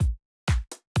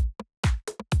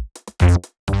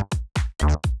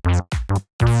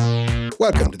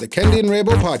Welcome to the Kendi and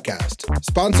Rabo podcast,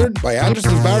 sponsored by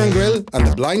Anderson's Bar and Grill and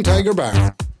the Blind Tiger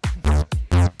Bar.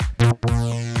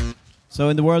 So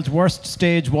in the world's worst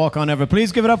stage walk-on ever,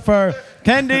 please give it up for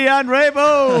Kendi and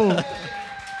Rabo.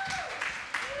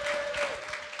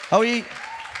 How are you?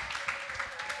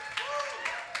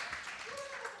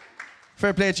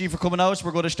 Fair play to you for coming out.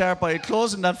 We're going to start by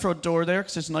closing that front door there,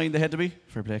 because it's 9 they had to be.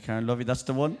 Fair play, Karen, love you. That's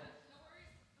the one.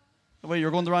 Oh, wait,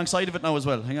 you're going the wrong side of it now as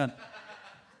well. Hang on.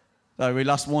 Oh, we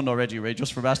lost one already, Ray,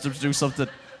 just for Bastard to do something.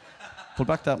 Pull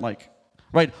back that mic.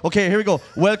 Right, okay, here we go.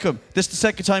 Welcome. This is the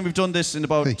second time we've done this in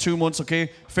about 2 months,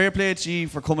 okay? Fair play to you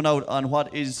for coming out on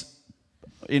what is,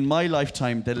 in my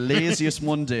lifetime, the laziest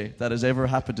Monday that has ever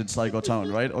happened in Sligo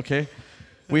Town, right? Okay?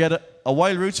 We had a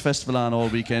Wild Roots Festival on all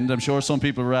weekend. I'm sure some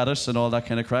people were at it and all that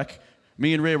kind of crack.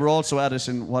 Me and Ray were also at it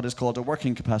in what is called a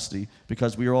working capacity,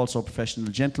 because we are also professional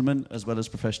gentlemen as well as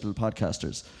professional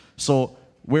podcasters. So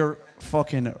we're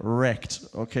fucking wrecked,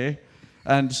 okay?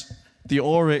 And the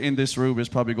aura in this room is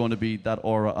probably going to be that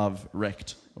aura of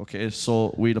wrecked, okay?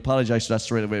 So we'd apologise for that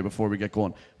straight away before we get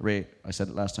going. Ray, I said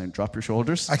it last time, drop your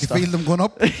shoulders. I can feel them going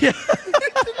up. Yeah.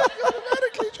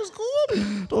 Automatically just go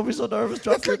up. Don't be so nervous.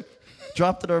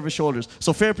 Drop the nervous shoulders.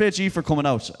 So fair play to you for coming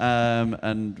out.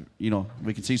 And, you know,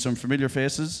 we can see some familiar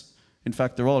faces. In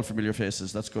fact, they're all familiar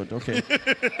faces. That's good. Okay.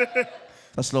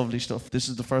 That's lovely stuff. This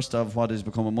is the first of what has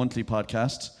become a monthly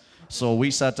podcast. So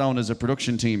we sat down as a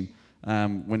production team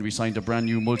when we signed a brand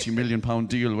new multi-million-pound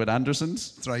deal with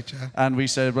Anderson's. That's right, yeah. And we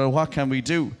said, well, what can we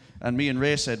do? And me and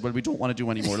Ray said, well, we don't want to do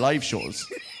any more live shows.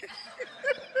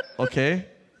 Okay?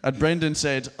 And Brendan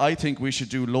said, I think we should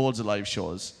do loads of live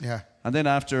shows. Yeah. And then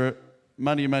after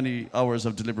many hours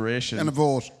of deliberation and a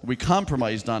vote, we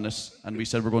compromised on it, and we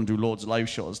said we're going to do loads of live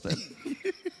shows then.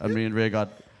 And me and Ray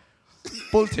got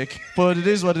bull-tick, but it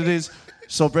is what it is.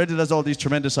 So Brendan has all these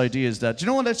tremendous ideas that, do you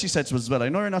know what else he said to us as well? I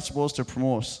know you're not supposed to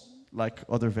promote like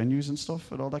other venues and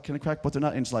stuff and all that kind of crack, but they're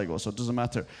not in Sligo, so it doesn't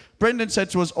matter. Brendan said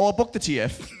to us, oh, book the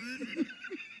TF.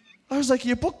 I was like,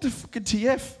 you booked the fucking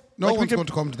TF? No like, one's going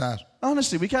to come to that.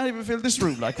 Honestly, we can't even fill this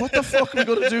room. Like, what the fuck are we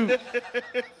going to do?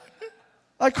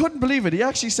 I couldn't believe it. He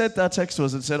actually sent that text to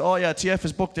us and said, oh yeah, TF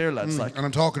is booked there, lads. Like, And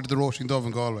I'm talking to the Roisin Dove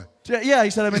in Galway. yeah,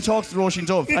 he said, I'm in talks to Roisin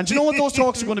Dove. And do you know what those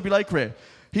talks are going to be like, Ray?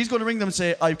 He's going to ring them and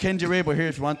say, I've Kendi Rabo here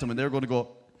if you want them. And they're going to go,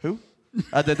 who?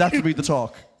 And then that will be the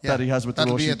talk that he has with the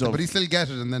Roisin Dove. But he still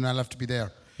get it, and then I'll have to be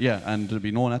there. Yeah, and there'll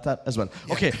be no one at that as well.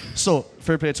 Yeah. Okay, so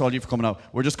fair play to all you for coming out.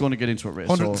 We're just going to get into it, Ray.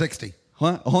 160. So,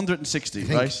 160,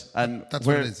 right? And that's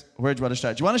where, what it is. Where do you want to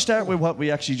start? Do you want to start with what we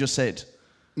actually just said?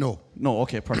 No. No,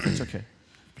 okay, perfect, okay.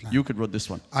 You could run this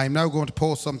one. I'm now going to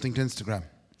post something to Instagram.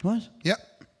 What? Yeah.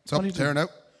 It's up there now,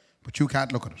 but you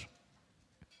can't look at it.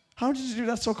 How did you do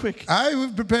that so quick? I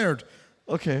was prepared.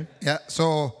 Okay. Yeah,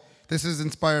 so this is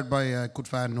inspired by a good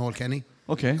fan, Noel Kenny.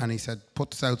 Okay. And he said,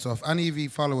 put this out. So if any of you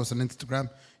follow us on Instagram,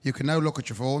 you can now look at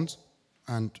your phones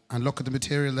and look at the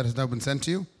material that has now been sent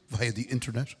to you via the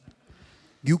internet.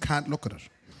 You can't look at it.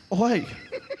 Why?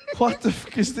 What the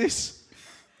fuck is this?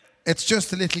 It's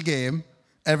just a little game.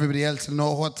 Everybody else will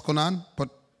know what's going on, but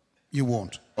you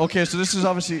won't. Okay, so this is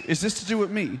obviously... Is this to do with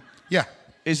me? Yeah.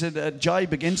 Is it a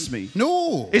jibe against me?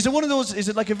 No. Is it one of those... Is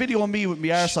it like a video of me with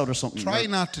my arse out or something? Try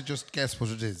not to just guess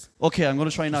what it is. Okay, I'm going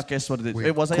to try not guess what it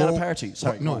is. Was I at a party?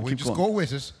 Sorry. No, we just go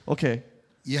with it. Okay.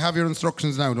 You have your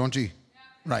instructions now, don't you? Yeah.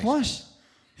 Right. What?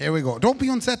 Here we go. Don't be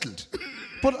unsettled.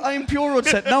 But I'm pure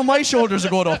upset. Now my shoulders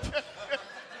are going up.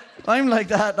 I'm like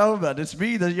that now, man. It's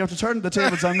me that you have to turn the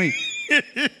tables on me.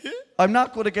 I'm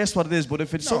not going to guess what it is, but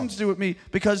if it's something to do with me,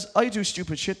 because I do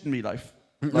stupid shit in my life.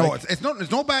 No, it's not. There's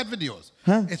no bad videos.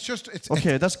 Huh? It's just. It's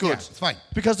okay, that's good. Yeah, it's fine.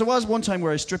 Because there was one time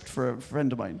where I stripped for a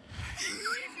friend of mine.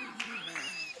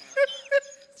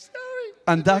 Sorry.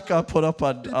 And that got put up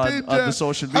on the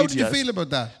social media. How did you feel about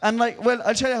that? And like, well,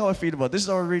 I'll tell you how I feel about it. This is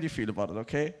how I really feel about it,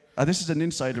 okay? This is an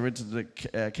insider into the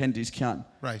Kendi's Can.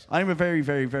 Right. I'm a very,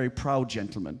 very, very proud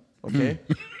gentleman, okay?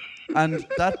 And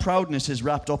that proudness is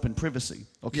wrapped up in privacy,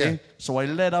 okay? Yeah. So I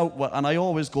let out, and I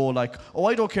always go like, oh,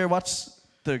 I don't care what's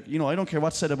I don't care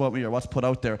what's said about me or what's put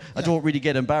out there. I don't really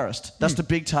get embarrassed. That's the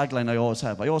big tagline I always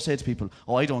have. I always say to people,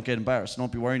 oh, I don't get embarrassed.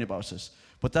 Don't be worrying about it.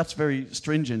 But that's very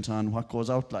stringent on what goes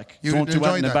out like. You don't do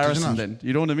anything embarrassing you then.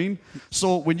 You know what I mean?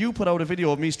 So when you put out a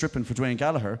video of me stripping for Dwayne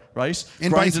Gallagher, right?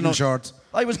 In bicycle shorts.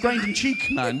 I was grinding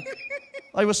cheek, man.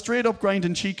 I was straight up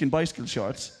grinding cheek in bicycle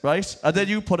shorts, right? And then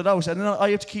you put it out, and then I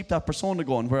have to keep that persona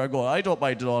going where I go, I don't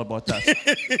mind it all about that.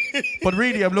 But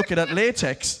really, I'm looking at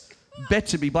latex, bet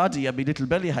to me body and me little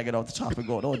belly hanging out the top and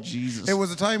going, oh, Jesus. It was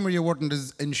a time where you weren't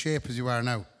as in shape as you are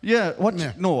now. Yeah, what?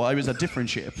 Yeah. No, I was a different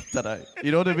shape.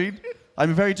 You know what I mean?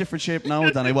 I'm a very different shape now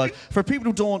than I was. For people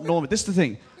who don't know me, this is the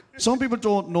thing. some people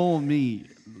don't know me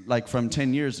like from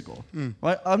 10 years ago.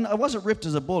 Right? I wasn't ripped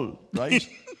as a bull, right?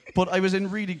 But I was in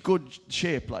really good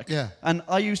shape, like. Yeah. And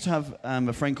I used to have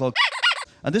a friend called,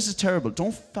 and this is terrible.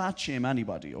 Don't fat shame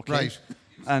anybody, okay? Right.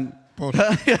 And But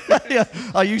yeah,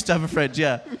 I used to have a friend,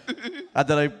 yeah, and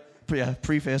then I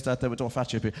prefaced that with don't fat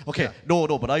shame people. Okay, no,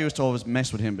 but I used to always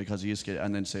mess with him because he used to get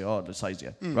and then say, oh, the size,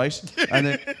 right? And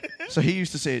then, so he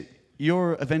used to say,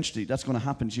 eventually that's going to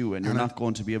happen to you, and you're not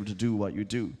going to be able to do what you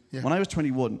do. Yeah. When I was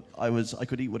 21, I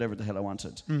could eat whatever the hell I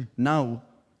wanted. Now,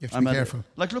 you have to be careful.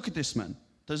 Like, look at this, man.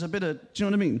 There's a bit of, do you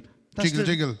know what I mean?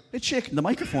 Jiggle. It's shaking the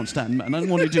microphone stand, man.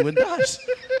 I'm only doing that.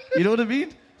 You know what I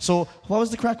mean? So, what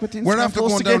was the crack with the Instagram We're after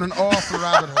post going again? down an awful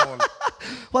rabbit hole.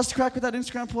 What's the crack with that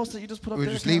Instagram post that you just put up We'll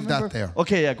there? just Can I leave that remember? there.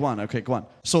 Okay, yeah, go on. Okay, go on.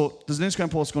 So, there's an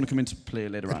Instagram post going to come into play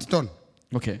later on. It's done.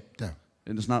 Okay. Yeah.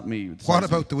 And it's not me. It's What not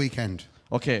about the weekend?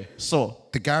 Okay, so.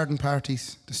 The garden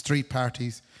parties, the street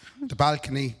parties, the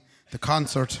balcony, the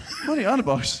concert, What are you on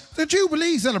about? the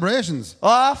Jubilee celebrations.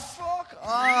 Oh, fuck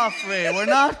off, Ray. We're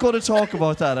not going to talk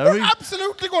about that, are we? We're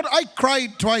absolutely good. I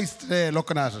cried twice today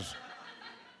looking at it.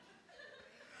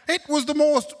 It was the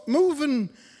most moving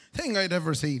thing I'd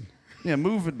ever seen. Yeah,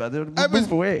 moving, man.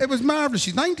 Move away. It was marvellous.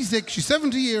 She's 96, she's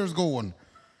 70 years going.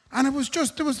 And it was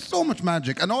just, there was so much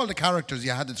magic. And all the characters,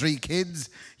 you had the 3 kids,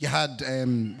 you had,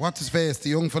 what's his face, the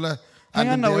young fella. Hang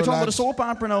on and now, the we're old talking about a lad. soap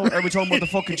opera now, or are we talking about the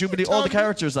fucking Jubilee? All the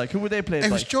characters, like, who were they played It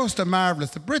by? was just a marvellous.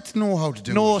 The Brits know how to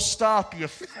do No, it. stop, you.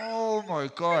 Oh my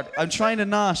God. I'm trying to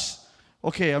not.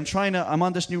 Okay, I'm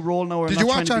on this new role now. Where Did I'm you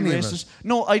not watch trying to be any of racist.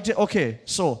 No, I did. Okay,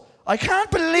 so I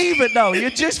can't believe it now. You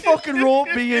just fucking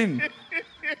wrote me in.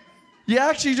 You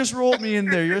actually just wrote me in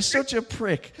there. You're such a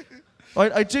prick.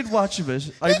 I did watch of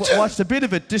it. I watched a bit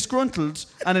of it, disgruntled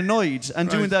and annoyed, and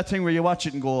doing that thing where you watch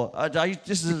it and go,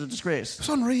 this is a disgrace. It's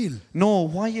unreal. No,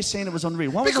 why are you saying it was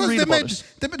unreal? What was Because unreal they about made,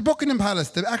 it? the Buckingham Palace,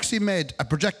 they actually made a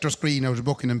projector screen out of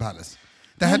Buckingham Palace.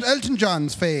 They had Elton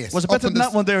John's face. Was it up better on than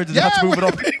that one there, or did they have to move it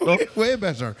up? Way, way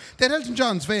better. They had Elton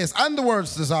John's face and the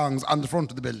words to the songs on the front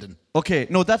of the building. Okay,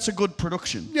 no, that's a good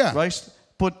production. Yeah. Right?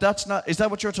 But that's not. Is that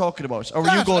what you're talking about? Or were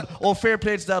you That- going, oh, fair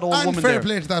play to that old And woman fair there?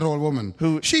 play to that old woman.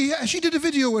 Who- She did a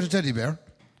video with a teddy bear.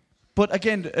 But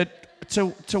again,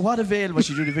 to what avail was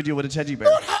she doing a video with a teddy bear?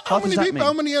 How What does many that people, mean?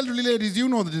 how many elderly ladies do you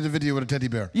know that did a video with a teddy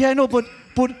bear? Yeah, no, but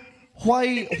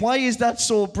why is that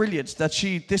so brilliant that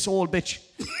this old bitch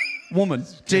woman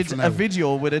did for a now.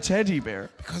 video with a teddy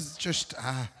bear? Because it's just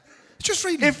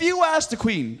really... If you asked the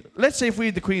Queen, let's say if we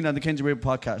had the Queen on the Kenji Raven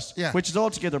podcast, Yeah. which is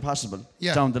altogether possible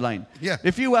Yeah. down the line. Yeah.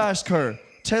 If you ask her,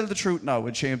 tell the truth now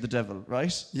and shame the devil,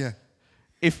 right? Yeah.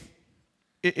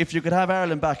 If you could have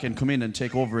Ireland back and come in and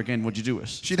take over again, would you do it?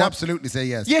 She'd absolutely say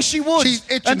yes. Yes, she would. She's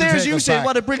itching And to there's take you us saying, back.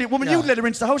 what a brilliant woman. Yeah. You'd let her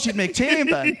into the house, she'd make tame,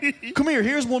 man. Come here,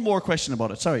 here's one more question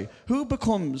about it. Sorry. Who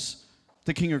becomes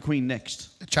the king or queen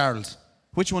next? Charles.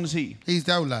 Which one is he? He's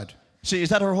the old lad. See, is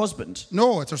that her husband?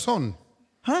 No, it's her son.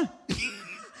 Huh?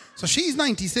 So she's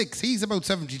 96. He's about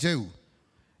 72.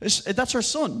 That's her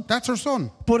son. That's her son.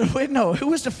 But wait, no, who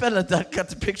was the fella that got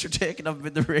the picture taken of him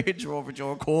in the Range Rover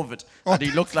during COVID? Oh, and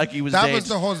he looked like he was that dead. was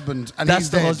the husband. And That's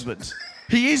he's the dead. husband.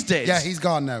 He is dead. Yeah, he's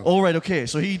gone now. Oh, right, okay.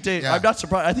 So he did. Yeah. I'm not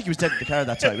surprised. I think he was dead in the car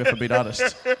that time, if I'm being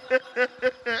honest.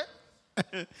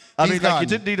 I He's mean, like, gone. you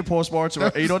didn't need a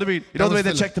postmortem. You know what I mean? You that know the way was they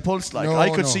Philip. check the pulse? Like, No, I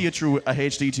could no. see it through a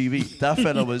HD TV. That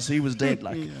fella was dead,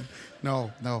 like.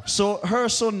 No. So her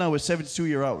son now is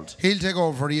 72-year-old. He'll take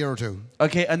over for a year or two.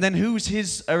 Okay, and then who's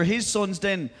his sons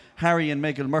then? Harry and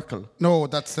Meghan Markle. No,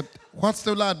 what's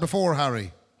the lad before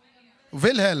Harry?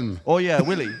 Wilhelm. Oh yeah,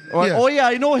 Willie. Yeah. Oh yeah,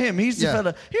 I know him. He's the Yeah.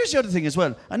 fella. Here's the other thing as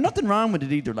well, and nothing wrong with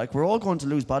it either. Like, we're all going to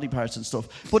lose body parts and stuff.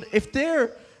 But if they're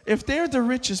the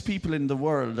richest people in the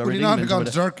world, or Would he in not England have or gone to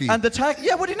whatever, Turkey?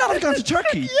 And would he not have gone to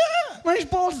Turkey? Yeah. Man, his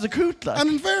balls is a coot, like. And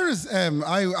in fairness,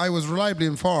 I was reliably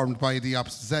informed by the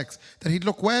opposite sex that he'd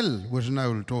look well with an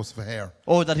old dose of hair.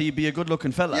 Oh, that he'd be a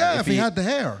good-looking fella. Yeah, if he had the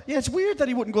hair. Yeah, it's weird that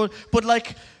he wouldn't go. But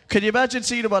like, can you imagine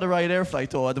seeing him on a Ryanair flight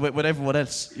though, with everyone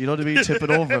else? You know what I mean, tipping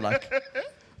over like.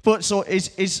 But so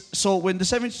so when the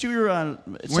 72-year-old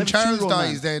When Charles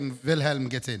dies, then Wilhelm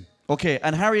gets in. Okay,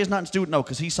 and Harry has nothing to do with it now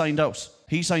because he signed out.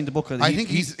 He signed the book. I think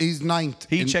he's ninth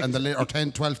he in, checked- in the or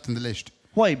 10th, 12th in the list.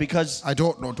 Why? Because I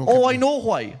don't know. Don't oh, get I me- know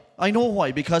why. I know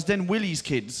why. Because then Willie's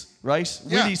kids, right?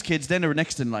 Yeah. Willie's kids then are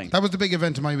next in line. That was the big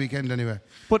event of my weekend anyway.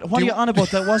 But what Do are you you- on about?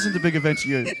 That wasn't the big event to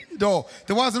you. No,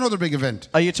 there was another big event.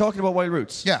 Are you talking about Wild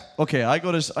Roots? Yeah. Okay, I'm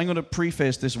going to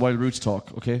preface this Wild Roots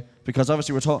talk, okay? Because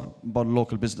obviously we're talking about a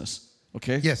local business,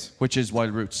 okay? Yes. Which is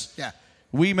Wild Roots. Yeah.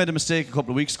 We made a mistake a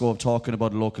couple of weeks ago of talking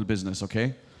about a local business,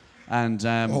 okay? And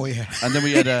Oh, yeah. And then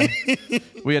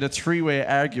we had a three-way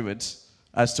argument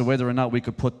as to whether or not we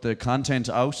could put the content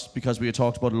out because we had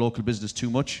talked about a local business too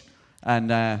much, and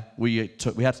we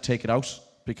had to take it out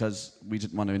because we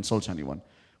didn't want to insult anyone.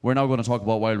 We're now going to talk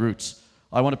about Wild Roots.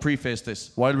 I want to preface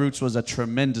this. Wild Roots was a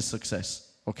tremendous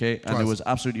success, okay? And it was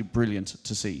absolutely brilliant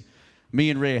to see. Me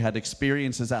and Ray had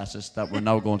experiences at it that we're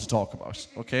now going to talk about,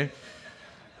 okay?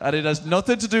 And it has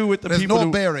nothing to do with the There's people no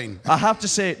who... bearing. I have to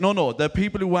say, no. The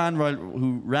people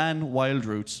who ran Wild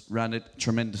Roots ran it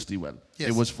tremendously well. Yes.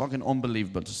 It was fucking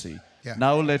unbelievable to see. Yeah.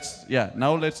 Now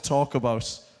let's talk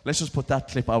about... Let's just put that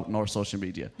clip out on our social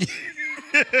media.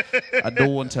 And no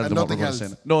one tells them what we're going to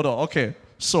say. No, okay.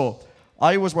 So,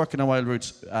 I was working on Wild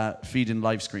Roots feeding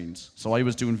live screens. So I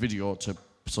was doing video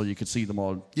so you could see them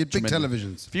all. You had big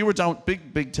televisions. If you were down,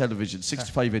 big television,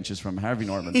 65 inches from Harvey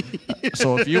Norman.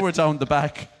 So if you were down the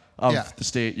back of the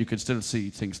stage, you could still see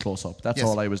things close up. That's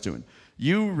all I was doing.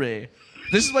 You, Ray,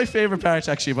 this is my favourite part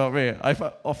actually about Ray. I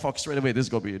thought, oh fuck, straight away, this is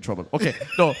going to be in trouble. Okay,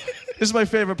 no, this is my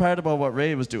favourite part about what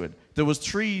Ray was doing. There was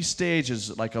 3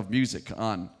 stages like of music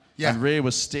on. Yeah. And Ray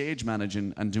was stage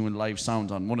managing and doing live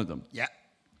sound on one of them. Yeah.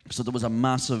 So there was a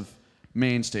massive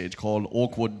main stage called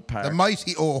Oakwood Park. The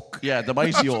Mighty Oak. Yeah, the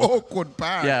Mighty Oak. Oakwood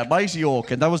Park. Yeah, Mighty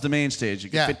Oak, and that was the main stage. You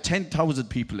could fit 10,000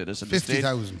 people in it.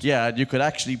 50,000. Yeah, and you could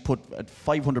actually put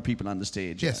 500 people on the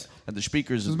stage. Yes. And the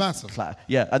speakers... It was massive.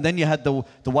 Yeah, and then you had the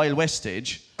Wild West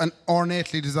stage. And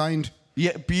ornately designed.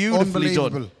 Yeah, beautifully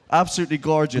done. Absolutely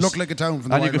gorgeous. Looked like a town from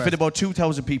the And you Wild could fit West. about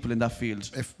 2,000 people in that field.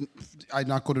 If I'm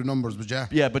not good at numbers, but yeah.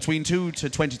 Yeah, between 2,000 to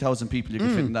 20,000 people you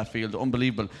could fit in that field.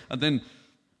 Unbelievable. And then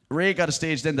Ray got a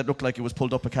stage then that looked like it was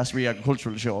pulled up a Castlereagh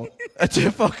agricultural show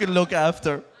to fucking look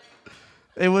after.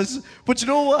 It was... But you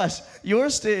know what? Your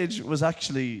stage was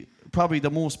actually probably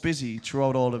the most busy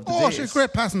throughout all of the days. Oh, it's a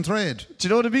great passing trade. Do you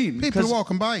know what I mean? People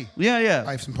walking by. Yeah.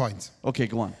 I have some points. Okay,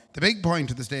 go on. The big point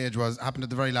of the stage happened at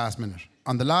the very last minute.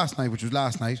 On the last night, which was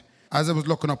last night, as I was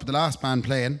looking up at the last band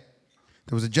playing,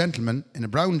 there was a gentleman in a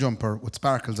brown jumper with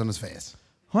sparkles on his face.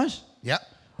 What? Yeah.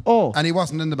 Oh. And he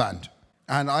wasn't in the band.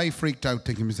 And I freaked out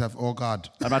thinking to myself, oh God.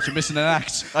 I'm actually missing an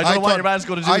act. I don't know what your band's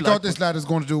going to do. I thought this lad was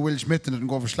going to do Will Smith in it and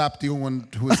go over slap the young one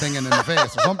who was singing in the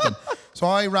face or something. So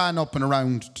I ran up and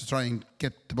around to try and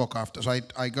get the book after. So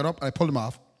I got up, I pulled him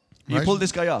off. You pulled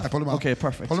this guy off? I pulled him off. Okay,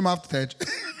 perfect. Pulled him off the stage.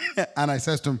 And I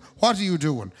says to him, what are you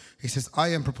doing? He says, I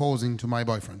am proposing to my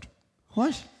boyfriend.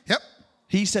 What? Yep.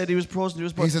 He said he was proposing to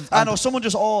his boyfriend. He said, I know, someone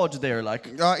just awed there, like.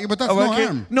 Yeah, but that's no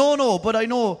harm. No, but I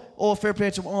know, fair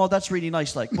play to him, that's really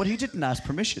nice, like. But he didn't ask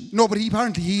permission. No, but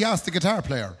he asked the guitar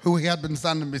player, who he had been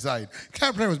standing beside. The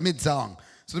guitar player was mid-song.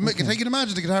 So you can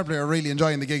imagine the guitar player really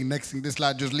enjoying the gig. Next thing, this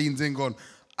lad just leans in going,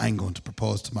 I'm going to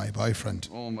propose to my boyfriend.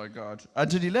 Oh, my God.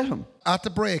 And did he let him? At the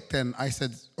break then, I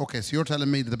said, okay, so you're telling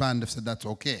me that the band have said that's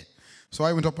okay. So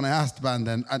I went up and I asked the band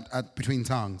then, at between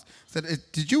songs, said,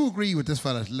 did you agree with this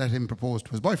fella to let him propose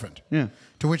to his boyfriend? Yeah.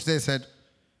 To which they said,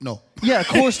 no. Yeah, of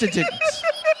course they didn't.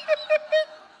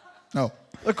 No.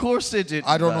 Of course they didn't.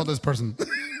 I don't know this person.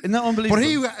 Isn't that unbelievable? But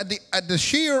he, the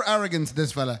sheer arrogance of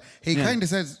this fella, he kind of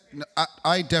says,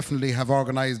 I definitely have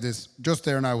organised this just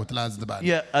there now with the lads in the band.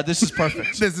 Yeah, this is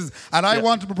perfect. I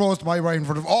want to propose to my wife in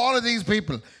front of all of these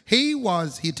people.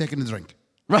 He'd taken a drink.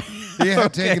 Right. He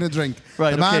had taken a drink.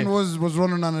 Right, the man was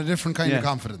running on a different kind of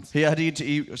confidence.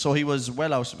 So he was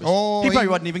well out of it. Oh, he probably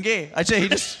wasn't even gay. I'd say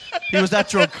he was that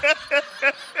drunk.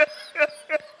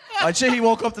 I'd say he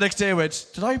woke up the next day and went,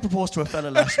 did I propose to a fella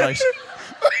last night?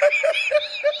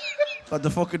 On the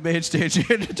fucking main stage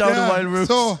here down the Wild Roots.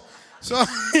 So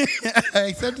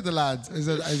I said to the lads, I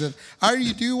said,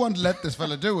 do you want to let this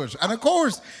fella do it? And of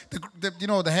course,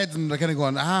 the heads and they're kind of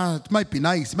going, it might be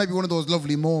nice. It might be one of those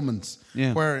lovely moments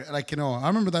where, I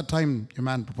remember that time your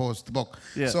man proposed the book.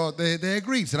 Yeah. So they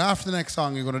agreed. So after the next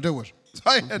song, you're going to do it. So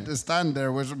I had to stand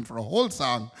there with him for a whole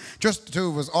song. Just the two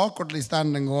of us awkwardly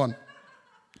standing going,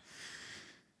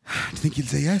 do you think he'll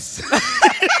say yes?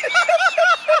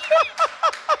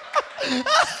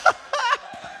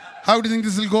 How do you think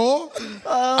this will go?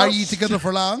 Are you together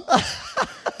for long? So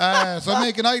I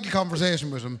make an idle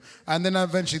conversation with him. And then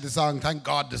eventually thank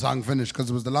God the song finished because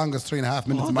it was the longest 3.5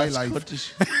 minutes of my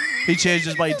life. He changed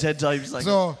his mind 10 times.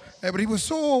 But he was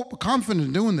so confident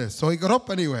in doing this. So he got up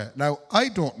anyway. Now, I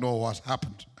don't know what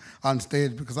happened on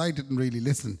stage because I didn't really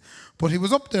listen. But he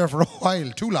was up there for a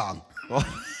while, too long.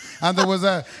 And there was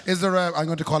I'm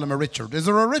going to call him a Richard. Is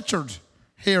there a Richard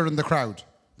here in the crowd?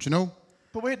 Do you know?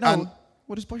 But wait, no.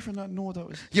 Would his boyfriend not know that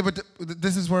was... Yeah, but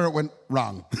this is where it went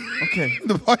wrong. Okay.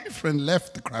 The boyfriend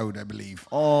left the crowd, I believe.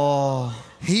 Oh.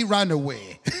 He ran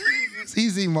away. he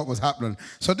seen what was happening.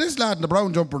 So this lad in the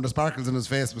brown jumper and the sparkles in his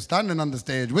face was standing on the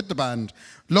stage with the band,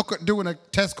 doing a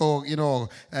Tesco,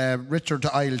 Richard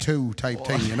to aisle 2 type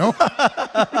thing,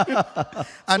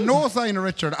 and no sign of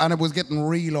Richard, and it was getting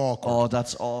real awkward. Oh,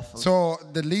 that's awful. So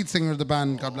the lead singer of the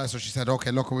band, God bless her, she said,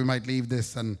 okay, look, we might leave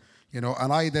this, and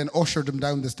I then ushered him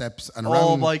down the steps and around.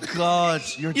 Oh my God,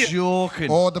 you're joking.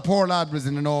 Oh, the poor lad was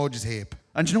in an orge's heap.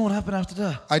 And do you know what happened after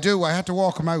that? I do. I had to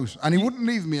walk him out, and he wouldn't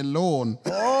leave me alone.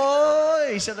 Oh,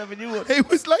 he said I knew it. He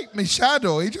was like my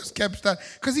shadow. He just kept standing.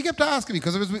 Because he kept asking me,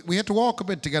 because we had to walk a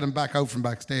bit to get him back out from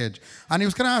backstage. And he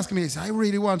was kind of asking me, he said, I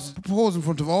really want to propose in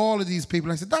front of all of these people.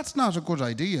 And I said, that's not a good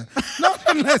idea. Not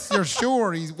unless you're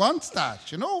sure he wants that,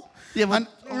 Yeah, but,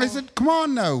 and I said, come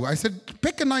on now. I said,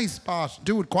 pick a nice spot.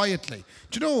 Do it quietly.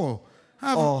 Do you know?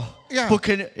 Yeah. But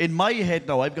in my head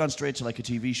now, I've gone straight to like a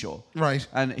TV show. Right.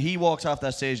 And he walks off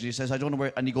that stage and he says, I don't know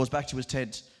where, and he goes back to his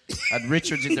tent. And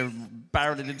Richard's in there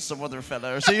barreling into some other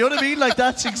fella. So you know what I mean? Like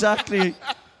that's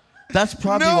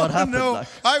probably what happened. No, like.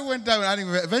 I went down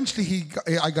anyway. Eventually,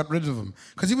 I got rid of him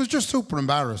because he was just super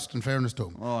embarrassed. In fairness to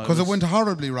him, because it went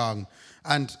horribly wrong,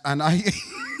 and I.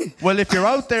 Well, if you're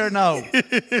out there now,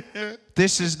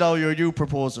 this is now your new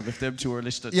proposal. If them two are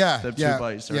listed, them two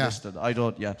boys are listed. I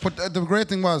don't. Yeah. But the great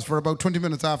thing was, for about 20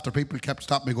 minutes after, people kept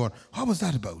stopping me, going, "What was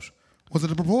that about? Was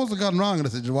it a proposal gone wrong?" And I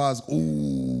said, "It was."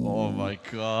 Ooh. Oh my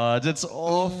God, it's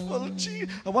awful. Gee.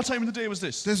 And what time of the day was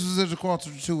this? This was at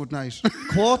 1:45 at night.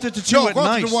 1:45 at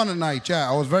night? 1:45 at night, yeah.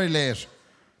 I was very late.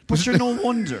 But you're no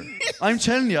wonder. I'm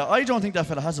telling you, I don't think that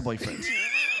fella has a boyfriend.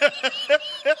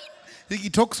 I think he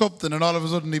took something and all of a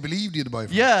sudden he believed he had a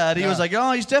boyfriend. Yeah, and he was like,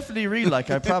 oh, he's definitely real, like,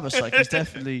 I promise. Like, he's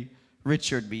definitely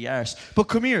Richard B. Arse. But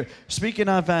come here, speaking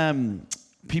of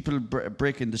people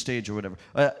breaking the stage or whatever,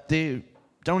 they...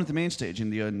 Down at the main stage in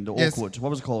the Oakwood.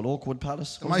 What was it called? Oakwood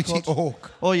Palace? The Mighty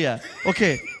Oak. Oh, yeah.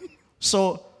 Okay.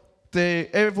 So,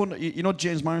 everyone... You know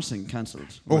James Morrison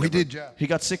cancelled? Oh, he did, yeah. He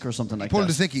got sick or something like that. Pulled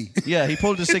a sickie. Yeah, he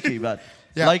pulled a sickie, man.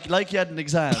 Yeah. Like he had an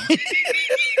exam.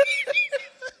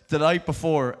 The night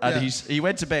before, and he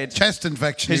went to bed. Chest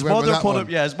infection. His mother put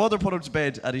him to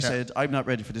bed, and he said, "I'm not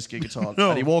ready for this gig at all."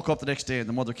 No. And he woke up the next day, and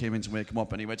the mother came in to wake him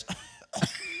up, and he went,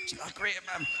 "It's not great,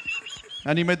 ma'am."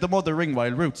 And he made the mother ring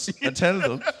while Roots and tell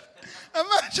them.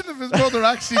 Imagine if his mother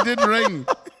actually did ring.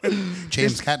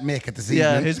 James can't make it this evening.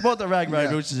 Yeah, his mother rang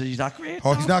while Roots and said, "He's not great."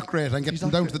 Oh, he's not great. I'm getting him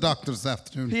down to the doctor this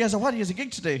afternoon. He has a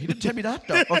gig today. He didn't tell me that.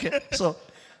 No. Okay, so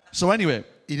anyway.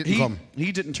 He didn't come.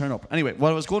 He didn't turn up. Anyway, what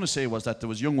I was going to say was that there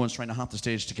was young ones trying to hop the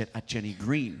stage to get at Jenny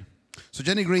Green. So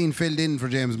Jenny Green filled in for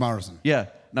James Morrison. Yeah.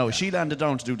 No, she landed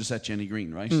down to do the set Jenny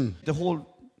Green, right? The whole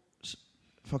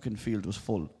fucking field was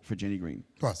full for Jenny Green.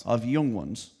 Was. Of young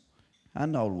ones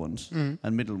and old ones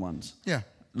and middle ones. Yeah.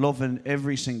 Loving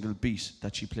every single beat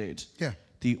that she played. Yeah.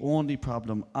 The only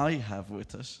problem I have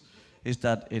with it is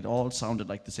that it all sounded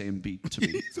like the same beat to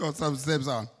me. So it sounds the same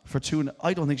song.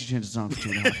 I don't think she changed the song for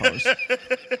 2.5 hours.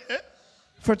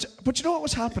 But you know what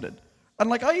was happening? And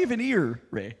like, I have an ear,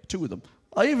 Ray, two of them.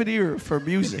 I have an ear for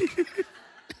music.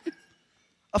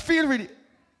 I feel really...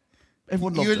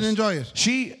 Everyone loved it. You didn't enjoy it?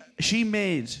 She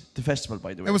made the festival,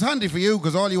 by the way. It was handy for you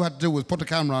because all you had to do was put the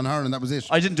camera on her and that was it.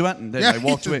 I didn't do anything then. Yeah, I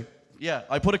walked away. Yeah,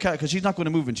 I put a cat because she's not going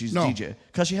to move when she's No. a DJ.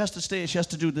 Because she has to stay. She has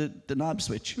to do the knob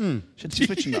switch. She has to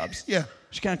switch knobs. Yeah.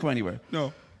 She can't go anywhere.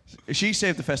 No. She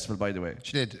saved the festival, by the way.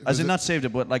 She did. As in, not saved it,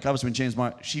 but like I was with James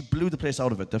Martin. She blew the place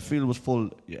out of it. The field was full.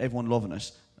 Everyone loving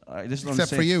it. This is what I'm Except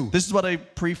saying. for you. This is what I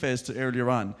prefaced earlier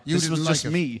on. You this didn't was like just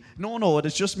it. me. No,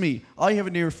 it's just me. I have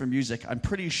an ear for music. I'm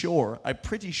pretty sure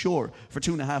for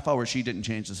 2.5 hours she didn't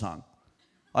change the song.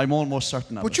 I'm almost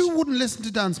certain of it. But you wouldn't listen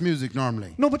to dance music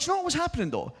normally. No, but you know what was happening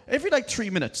though? Every like 3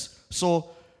 minutes.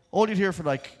 So all you'd hear for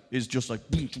like is just like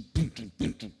boom, boom, boom,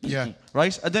 boom, boom, Yeah.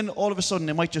 right? And then all of a sudden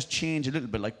it might just change a little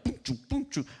bit, like boom, boom, boom,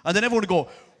 boom, and then everyone would go, woo!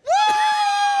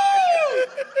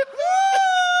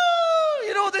 Woo!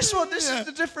 You know this one. This is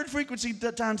the different frequency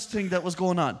dance thing that was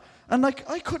going on, and like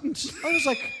I was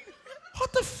like,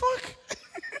 what the fuck?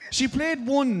 She played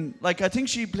one, like I think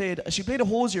she played a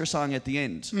Hosier song at the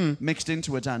end, mixed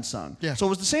into a dance song. Yeah. So it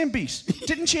was the same beat.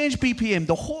 Didn't change BPM.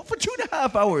 The whole for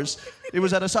 2.5 hours, it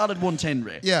was at a solid 110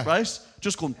 rate. Yeah. Right?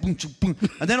 Just going boom, boom, boom.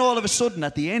 And then all of a sudden,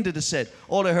 at the end of the set,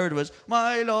 all I heard was,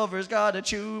 "My lover's got a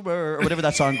tuber," or whatever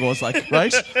that song goes like,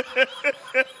 right?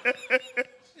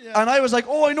 Yeah. And I was like,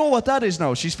 oh, I know what that is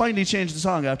now. She's finally changed the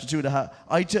song after 2.5.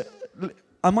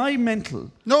 Am I mental?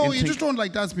 No, you just don't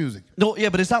like dance music. No, yeah,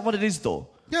 but is that what it is though?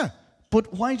 Yeah.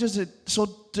 But why does it... You're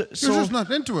just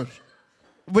not into it.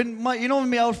 when my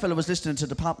old fella was listening to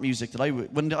the pop music that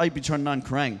when I'd be turning on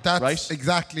Kerrang, That's right?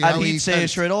 exactly and how he'd he say, felt.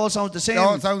 sure, it all sounds the same. It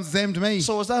all sounds the same to me.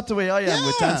 So is that the way I am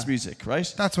with Yeah. dance music,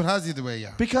 right? That's what has you the way,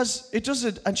 yeah. Because it does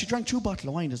it, and she drank 2 bottles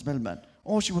of wine as well, man.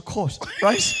 Oh, she was cut,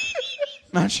 right?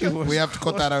 Man, she was We have to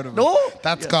cut that out of it. No.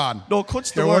 That's gone. No,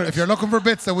 cuts the You're- word. If you're looking for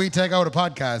bits that we take out of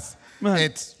podcasts, Man.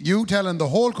 it's you telling the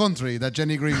whole country that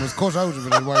Jenny Green was cut out of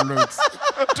it at Wild Roots.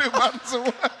 2 bottles of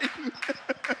wine.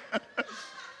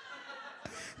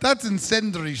 That's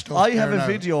incendiary stuff. I have there a now.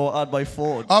 video on my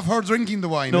phone. Of her drinking the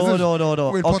wine, No, is it?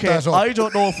 no. We'll put Okay, that up. I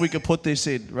don't know if we could put this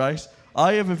in, right?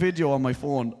 I have a video on my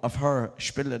phone of her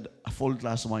spilling a full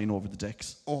glass of wine over the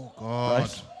decks. Oh, God.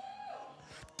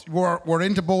 Right. We're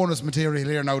into bonus material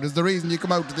here now. There's the reason you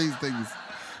come out to these things.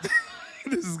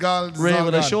 This is gone. Ray,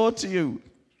 will I show it to you?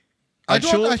 I I'll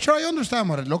show- try to understand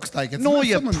what it looks like. It's No, not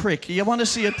you someone- prick. You want to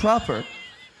see it proper.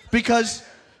 Because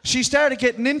she started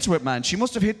getting into it, man. She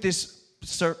must have hit this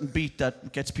certain beat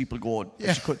that gets people going.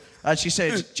 Yeah. And she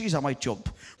said, geez, I might jump.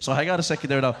 So I got a second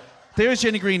there now. There's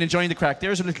Jenny Green enjoying the crack.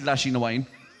 There's a little lashing of wine.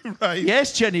 Right.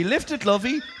 Yes, Jenny, lift it,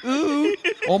 lovey. Ooh.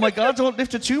 Oh, my God, don't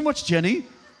lift it too much, Jenny.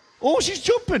 Oh, she's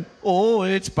jumping. Oh,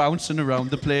 it's bouncing around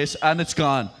the place, and it's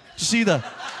gone. Do you see that?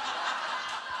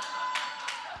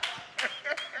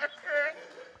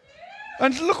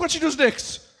 And look what she does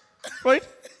next. Right?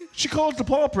 She calls the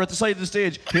pauper at the side of the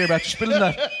stage. Here, Matt, you're spilling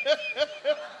that.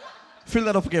 Fill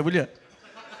that up again, will you?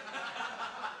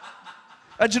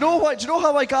 And do you know what? Do you know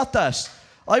how I got that?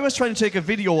 I was trying to take a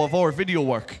video of our video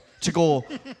work to go,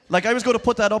 like I was going to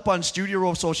put that up on Studio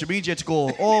Row social media to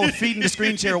go, oh, feeding the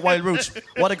screens here at Wild Roots.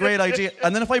 What a great idea.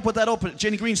 And then if I put that up,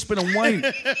 Jenny Green spilling wine.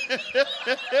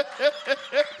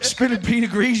 Spilling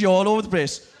Pinot Grigio all over the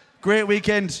place. Great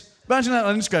weekend. Imagine that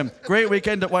on Instagram. Great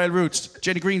weekend at Wild Roots.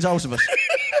 Jenny Green's out of it.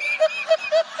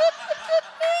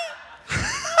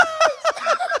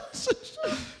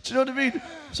 Do you know what I mean?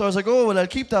 So I was like, oh, well, I'll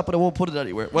keep that, but I won't put it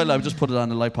anywhere. Well, I'll just put it on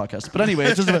the live podcast. But anyway,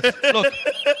 it's just look,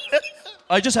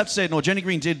 I just have to say, no, Jenny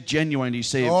Green did genuinely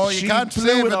save. Oh, you she can't blew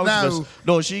save it out of now. us.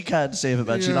 No, she can't save it,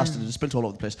 man. She Yeah. lost it. It spilled all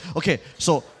over the place. Okay,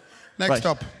 so. Next right.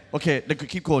 up. Okay, look,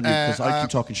 keep going, because I keep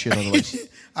talking shit otherwise.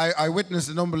 I witnessed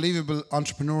an unbelievable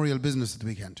entrepreneurial business at the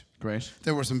weekend. Great.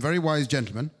 There were some very wise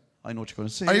gentlemen. I know what you're going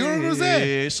to say. Are you going to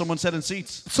say? Someone said in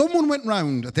seats. Someone went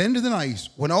round at the end of the night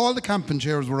when all the camping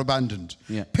chairs were abandoned,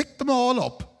 Yeah. picked them all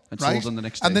up, And right? sold them the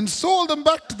next and day. then sold them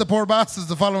back to the poor bastards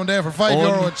the following day for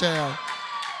 €5 a chair.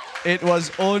 It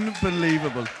was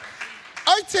unbelievable.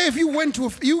 I'd say if you went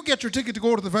to you get your ticket to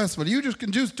go to the festival, you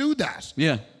can just do that.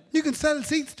 Yeah. You can sell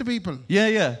seats to people.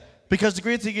 Yeah. Because the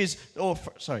great thing is,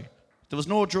 sorry, there was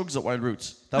no drugs at Wild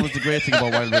Roots. That was the great thing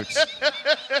about Wild Roots.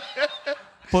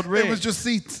 But Ray, It was just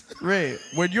seats. Ray,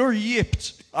 when you're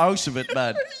yipped out of it,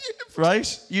 man,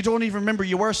 right? You don't even remember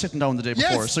you were sitting down the day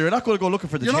before, Yes. so you're not going to go looking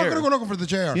for the You're chair. not going to go looking for the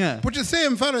chair. Yeah. But the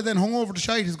same fella then hung over the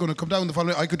shite is going to come down the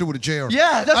following. I could do with a chair.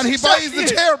 Yeah, that's and he exactly buys the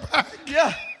it. chair back.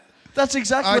 Yeah. That's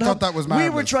exactly I what thought happened. that was We were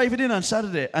marvellous. driving in on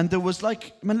Saturday, and there was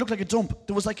like, man, it looked like a dump.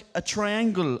 There was like a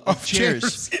triangle of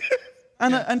chairs.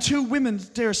 And 2 women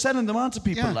there selling them on to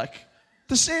people, Yeah. like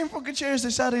the same fucking chairs they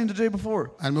sat in the day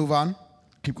before. And move on.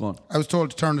 Keep going. I was told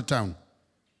to turn it down.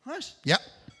 What? Yeah.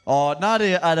 Oh, not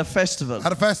at a festival.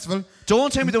 At a festival.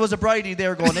 Don't tell me there was a bridie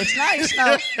there going, it's nice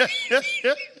now.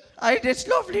 It's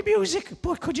lovely music,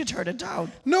 but could you turn it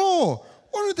down? No.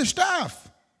 One of the staff.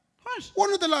 What?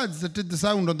 One of the lads that did the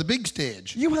sound on the big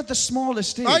stage. You had the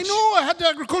smallest stage. I know. I had the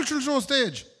agricultural show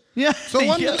stage. Yeah. So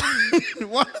one, yeah.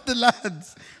 one of the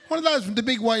lads from the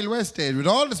big Wild West stage with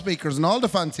all the speakers and all the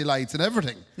fancy lights and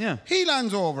everything. Yeah. He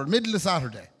lands over middle of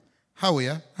Saturday. How are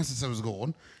you? I said, I was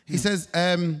going. He says,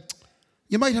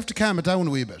 you might have to calm it down a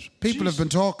wee bit. People have been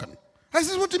talking. I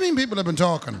says, what do you mean people have been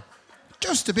talking?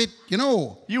 Just a bit, you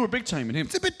know. You were big time in him.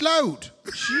 It's a bit loud.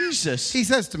 Jesus. He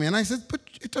says to me, and I said, but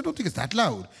I don't think it's that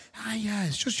loud. Yeah,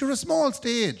 it's just you're a small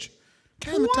stage.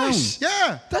 Calm it down. What?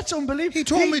 Yeah. That's unbelievable. He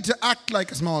told me to act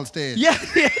like a small stage. Yeah,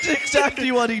 that's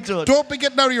exactly what he did. Don't be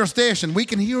getting out of your station. We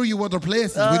can hear you other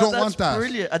places. We don't want that. That's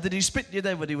brilliant. And did he spit you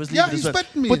then when he was leaving Yeah, he as well?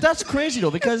 spit me. But that's crazy though,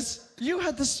 because you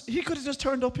had this. He could have just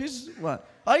turned up his. What?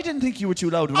 I didn't think you were too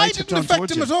loud when I, I took didn't down affect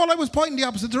towards him you. at all. I was pointing the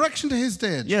opposite direction to his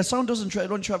stage. Yeah, sound doesn't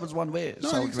travels one way. No,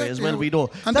 sound exactly. way as well. We know.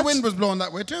 And the wind was blowing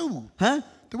that way too. Huh?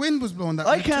 The wind was blowing that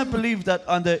way I can't too. believe that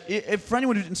on the. If for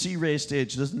anyone who didn't see Ray's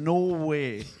stage, there's no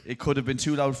way it could have been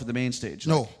too loud for the main stage.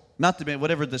 No. Not the main,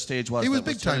 whatever the stage was. He was that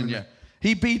big time, turning, yeah.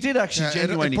 He did actually Yeah, it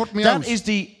genuinely. put me That out. is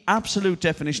the absolute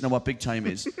definition of what big time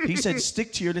is. He said,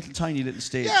 "Stick to your little tiny little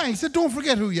stage." Yeah, he said, don't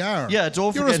forget who you are. Yeah,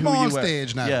 don't You're forget a small who you are.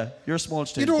 stage now. Yeah, you're a small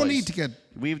stage. You don't boys. need to get...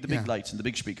 We have the big yeah. lights and the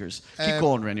big speakers. Keep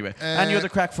going, anyway. Any other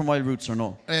crack from Wild Roots or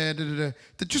no?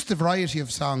 Just the variety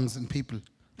of songs and people.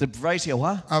 The variety of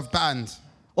what? Of bands.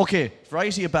 Okay,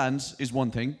 variety of bands is one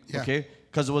thing. Yeah. Okay,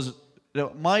 because it was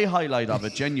my highlight of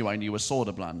it genuinely was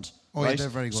Soda Blonde. Oh, yeah, they're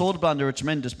very good. Soda Blonde are a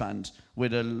tremendous band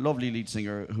with a lovely lead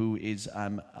singer who is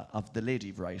of the lady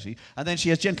variety, and then she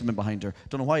has gentlemen behind her.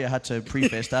 Don't know why I had to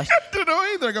preface that. I don't know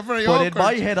either. I got very But awkward. in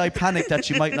my head, I panicked that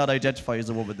she might not identify as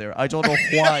a woman there. I don't know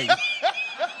why.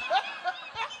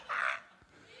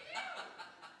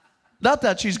 Not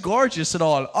that she's gorgeous and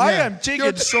all. I am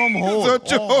digging some hole.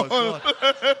 Oh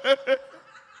my God.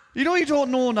 You know you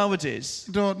don't know nowadays.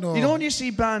 Don't know. You know when you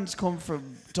see bands come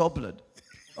from Dublin?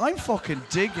 I'm fucking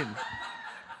digging.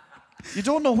 You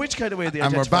don't know which kind of way they And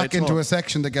identify. we're back into a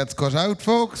section that gets cut out,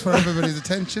 folks, for everybody's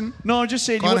attention. No, I'm just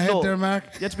saying. Go you on wouldn't ahead know. there, Mark.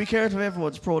 You have to be careful of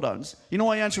everyone's pronouns. You know,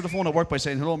 I answer the phone at work by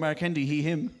saying, hello, Mark Hendy, he,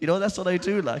 him. You know, that's what I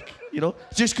do, like, you know,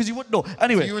 just because you wouldn't know.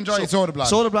 Anyway. So you enjoy Soda Blonde?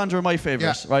 Soda Blonde are my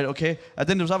favourites, Yeah. right, okay? And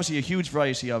then there was obviously a huge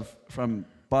variety of, from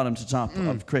bottom to top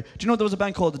of do you know there was a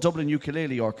band called the Dublin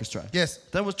Ukulele Orchestra? Yes.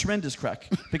 That was tremendous crack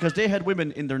because they had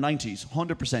women in their 90s,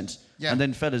 100%, Yeah. and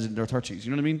then fellas in their 30s. You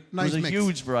know what I mean? Nice there was a mix.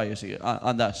 huge variety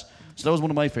on that. So that was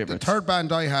one of my The favourites. third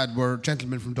band I had were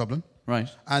gentlemen from Dublin. Right.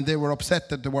 And they were upset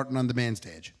that they weren't on the main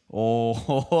stage.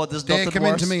 Oh, there's They nothing came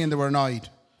worse. into me and they were annoyed.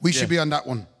 We should Yeah. be on that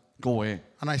one. Go away.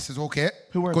 And I says, okay.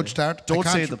 Who were Good they? start. Don't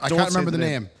I say can't, them. I Don't can't say remember the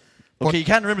name. Okay, you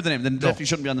can't remember the name, then definitely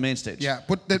shouldn't be on the main stage. Yeah,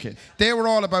 but Okay. they were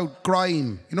all about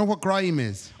grime. You know what grime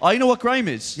is? I know what grime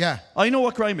is. Yeah. I know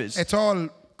what grime is. It's all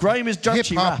Grime is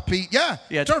dirty hip-hop rap. beat. Yeah,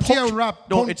 Yeah, it's dirty puck- old rap.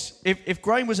 No, Punk. it's if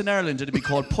grime was in Ireland, it'd be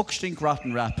called puck stink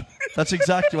rotten rap. That's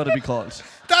exactly what it'd be called.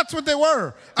 That's what they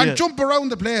were. And Yeah. jump around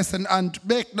the place and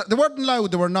make... They weren't loud,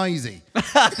 they were noisy.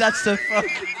 That's the fuck.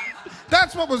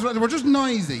 That's what was... They were just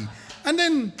noisy. And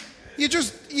then you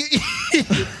just...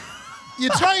 You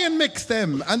try and mix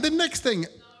them. And the next thing,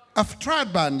 a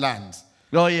trad band lands.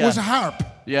 Oh yeah. Was a harp.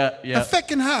 Yeah, yeah. A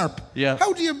feckin' harp. Yeah.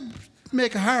 How do you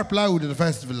make a harp loud at a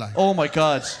festival like? Oh my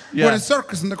God. With Yeah. a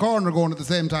circus in the corner going at the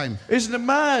same time. Isn't it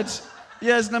mad?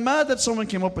 Yeah, isn't it mad that someone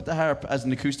came up with the harp as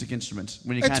an acoustic instrument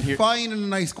when you It's can't hear? fine in a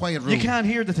nice quiet room. You can't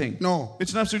hear the thing. No.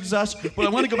 It's an absolute disaster. But I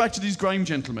want to go back to these grime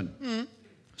gentlemen.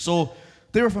 So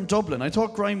they were from Dublin. I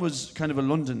thought grime was kind of a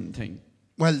London thing.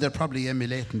 Well, they're probably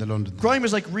emulating the London thing. Grime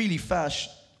is like really fast,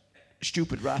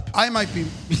 stupid rap. I might be...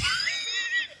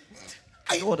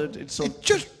 I know what it's so. It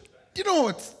just... You know,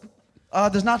 it's...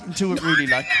 There's nothing to it really.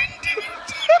 Like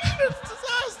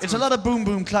it's a lot of boom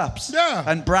boom claps. Yeah.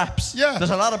 And braps. Yeah.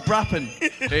 There's a lot of brapping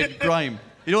in grime.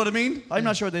 You know what I mean? I'm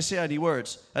not sure they say any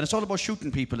words. And it's all about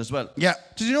shooting people as well. Yeah.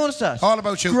 Did you notice that? All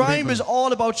about shooting Grime people. is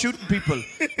all about shooting people.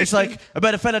 It's like, I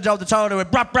bet a fella down the tower with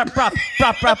brap, brap, brap,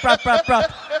 brap, brap, brap, brap,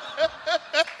 brap.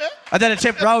 And then it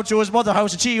tipped round to his mother's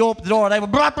house and she opened the door and I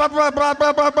went brap, brap, brap, brap,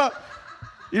 brap, brap, brap.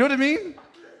 You know what I mean?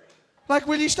 Like,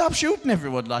 will you stop shooting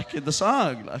everyone, like, in the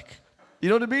song? Like, you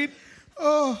know what I mean?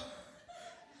 Oh.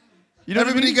 You know what I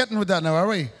Everybody mean? getting with that now, are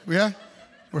we? Yeah?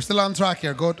 We're still on track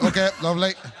here. Good. Okay,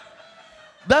 lovely.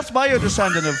 That's my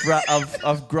understanding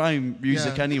of grime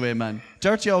music Yeah. anyway, man.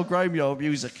 Dirty old grime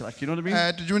music, like, you know what I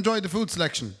mean? Did you enjoy the food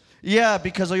selection? Yeah,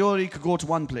 because I only could go to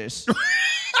one place.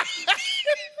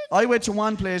 I went to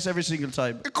one place every single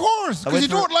time. Of course, because went you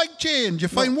for- don't like change. You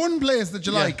find one place that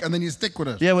you Yeah. like and then you stick with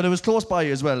it. Yeah, well, it was close by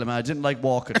as well, man. I didn't like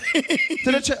walking.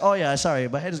 Oh, yeah, sorry.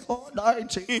 My head is... Oh, no.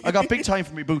 I got big time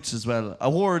for my boots as well. I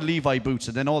wore Levi boots,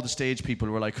 and then all the stage people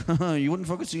were like, you wouldn't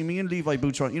fucking see me in Levi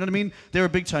boots, right? You know what I mean? They were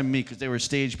big time me because they were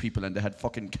stage people and they had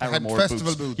fucking Carramore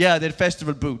festival boots. Yeah, they had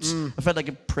festival boots. I felt like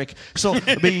a prick. So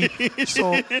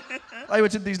I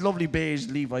went in these lovely beige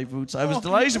Levi boots. I was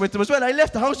delighted with them as well. I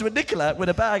left the house with Nicola with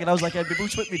a bag, and I was like, I have my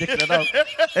boots with me, Nicola, now.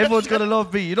 Everyone's going to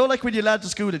love me. You know, like when you land to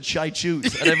school in shite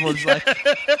shoes, and everyone's like...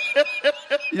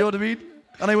 You know what I mean?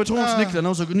 And I went home to Nicola and I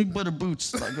was like, I need better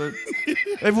boots. Like,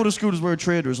 everyone at school was wearing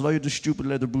trainers and I had the stupid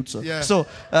leather boots on. Yeah. So,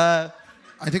 I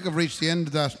think I've reached the end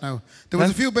of that now. There was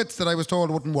a few bits that I was told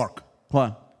wouldn't work.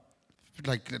 what?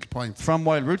 Like little points. From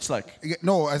Wild Roots, like?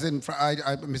 No, as in,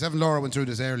 myself and Laura went through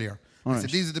this earlier. I All said,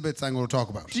 right. these are the bits I'm going to talk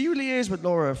about. Do you liaise with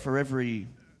Laura for every...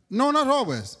 No, not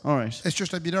always. All right. It's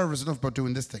just I'd be nervous enough about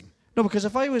doing this thing. No, because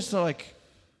if I was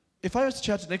to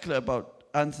chat to Nicola about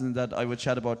anything that I would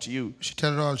chat about to you, She'd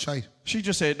tell it all shite. she'd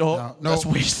just say, no, No. that's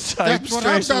waste of time That's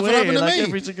what straight away, happened to like me.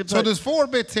 every single time. So there's 4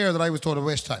 bits here that I was told to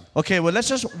waste time. Okay, well, let's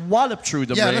just wallop through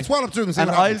them, Yeah, Ray, let's wallop through them and see and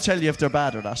what I'll happens. tell you if they're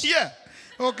bad or not. Yeah.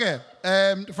 Okay.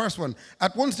 The first one.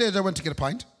 At one stage, I went to get a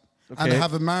pint. And Okay. they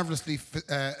have a marvellously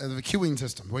a queuing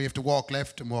system where you have to walk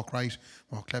left and walk right,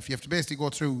 walk left. You have to basically go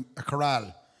through a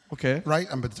corral, Okay. right?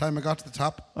 And by the time I got to the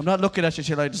top, I'm not looking at you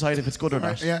till I decide if it's good or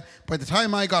not. yeah. By the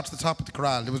time I got to the top of the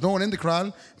corral, there was no one in the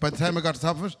corral. By the time I got to the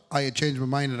top of it, I had changed my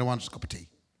mind and I wanted a cup of tea.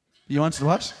 You wanted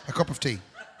what? A cup of tea.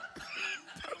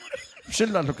 Still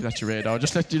not looking at your radar.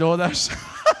 Just let you know that.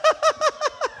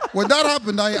 When that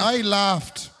happened, I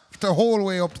laughed the whole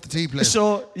way up to the tea place.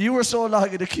 So you were so long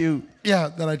in the queue. Yeah,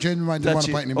 that I genuinely didn't want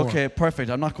to bite anymore. Okay,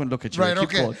 perfect. I'm not going to look at you. Right, Keep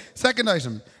okay. going. Second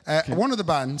item. One of the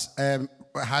bands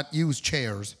had used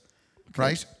chairs,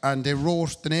 right? And they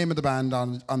wrote the name of the band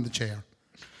on the chair,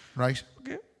 right?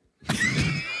 Okay.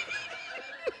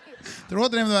 They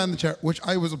wrote the name of the band on the chair, which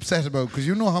I was upset about because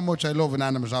you know how much I love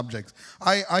inanimate objects.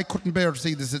 I couldn't bear to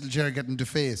see this little chair getting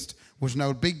defaced with now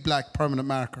a big black permanent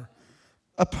marker.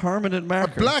 A permanent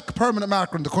marker? A black permanent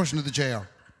marker on the cushion of the chair.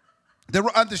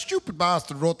 And the stupid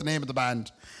bastard wrote the name of the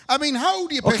band. I mean, how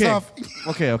do you piss off?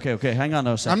 Okay. Hang on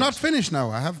now a second. I'm not finished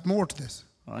now. I have more to this.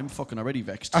 I'm fucking already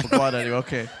vexed. But go on anyway,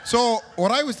 okay. So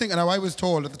what I was thinking, now I was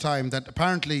told at the time that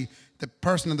apparently the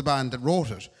person in the band that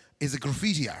wrote it is a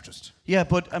graffiti artist. Yeah,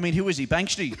 but I mean, who is he?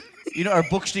 Banksy? You know, or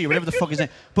Buxty, or whatever the fuck his name.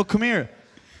 But come here.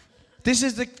 This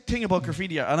is the thing about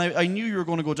graffiti art, and I knew you were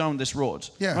going to go down this road.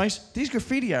 Yeah. Right? These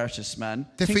graffiti artists, man.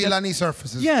 They feel any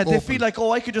surfaces. Yeah, they open. feel like,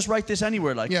 I could just write this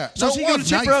anywhere. Like, yeah. So No, is he going to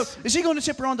tip nice. around? Is he going to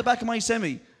tip around the back of my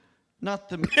semi? Not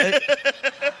the.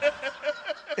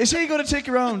 Is he going to take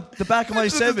around the back of my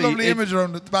There's semi? a lovely image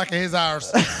around the back of his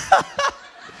arse.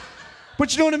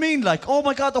 But you know what I mean? Like, oh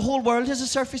my God, the whole world has a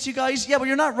surface, you guys. Yeah, but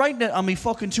you're not writing it on me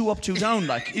fucking 2 up, 2 down.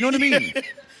 Like, you know what I mean?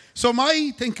 So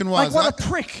my thinking was... Like, what a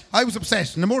prick. I was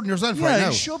upset, no more than yourself Yeah, right now.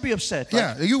 you should be upset.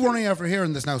 Like, Yeah, you weren't after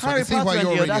hearing this now, so Harry I can see Potter why and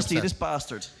you're the really audacity of upset. this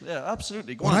bastard. Yeah,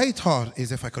 absolutely. Go What on. I thought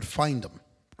is if I could find him,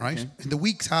 right, in the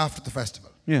weeks after the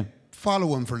festival, Yeah.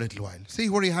 follow him for a little while, see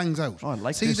where he hangs out. Oh, I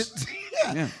like see this.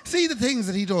 Yeah. See the things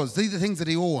that he does, see the things that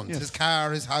he owns, Yeah. his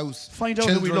car, his house, Find out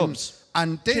who he children, loves.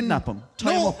 and then Kidnap him.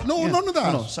 Tie him up. No, Yeah. none of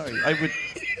that. Oh, no, sorry.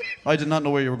 I did not know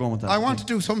where you were going with that. I want to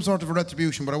do some sort of a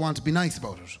retribution, but I want to be nice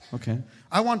about it. Okay.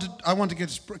 I want to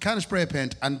get a can of spray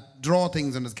paint and draw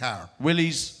things on his car.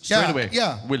 Willie's, straight away.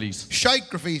 Yeah. Willie's. Shite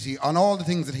graffiti on all the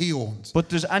things that he owns. But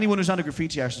there's anyone who's not a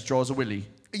graffiti artist draws a Willie.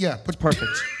 Yeah, but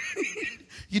Perfect.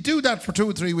 you do that for 2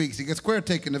 or 3 weeks, he gets square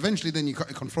taken, eventually then you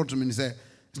confront him and you say,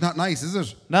 it's not nice, is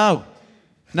it? No.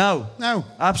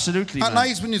 Absolutely, Not man.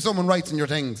 nice when someone writes in your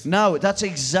things. No, that's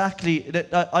exactly...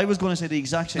 I was going to say the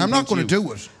exact same I'm thing not going to you.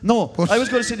 do it. No, But- I was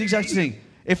going to say the exact same thing.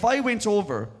 If I went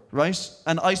over, right,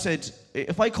 and I said...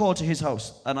 If I called to his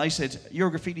house and I said, you're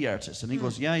a graffiti artist, and he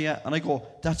goes, yeah, and I go,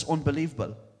 that's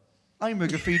unbelievable. I'm a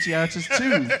graffiti artist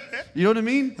too. You know what I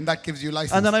mean? And that gives you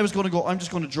license. And then I was going to go, I'm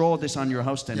just going to draw this on your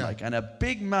house then, Yeah. like, and a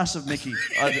big, massive Mickey.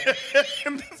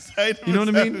 You know what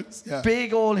I mean? Yeah.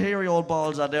 Big old hairy old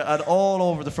balls and all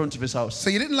over the front of his house. So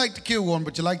you didn't like the Q one,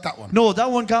 but you liked that one. No, that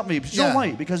one got me. But you know Yeah.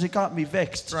 why? Because it got me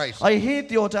vexed. Right. I hate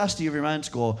the audacity of your man to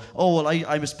go, oh, well,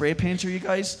 I'm a spray painter, you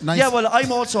guys. Nice. Yeah, well,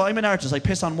 I'm an artist. I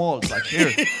piss on walls. Like,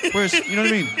 here. Whereas, you know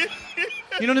what I mean?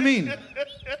 You know what I mean?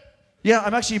 Yeah,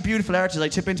 I'm actually a beautiful artist. I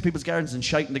tip into people's gardens and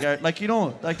shite in the garden. Like, you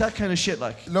know, like that kind of shit,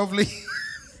 like. Lovely,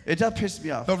 That pissed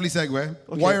me off. lovely segue.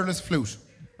 Okay. Wireless flute.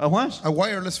 A what? A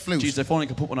wireless flute. Jeez, if only I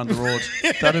could put one on the road.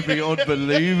 That'd be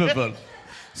unbelievable.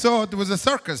 So there was a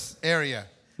circus area.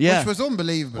 Yeah. Which was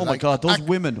unbelievable. Oh my like God, those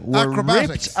women were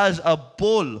acrobatics. ripped as a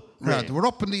bull. Yeah, Ray. they were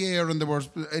up in the air and they were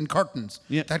in curtains.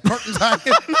 Yeah. They had curtains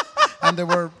hanging, and they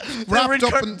were wrapped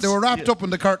up. curtains. They were wrapped Yeah. up in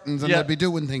the curtains, and Yeah. they'd be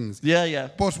doing things. Yeah.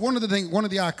 But one of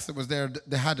the acts that was there,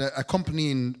 they had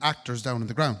accompanying actors down on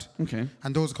the ground. Okay.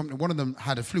 And those one of them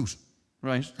had a flute.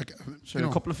 Right. Like, So you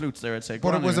know, a couple of flutes there, I'd say. Go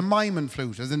but on it was a anyway. miming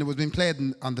flute, as in it was being played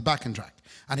on the backing track,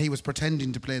 and he was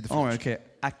pretending to play the flute. Oh, okay.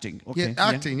 Acting. Okay. Yeah,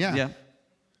 acting, yeah. Yeah.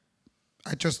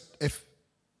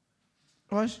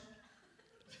 What?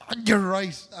 You're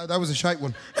right. That was a shite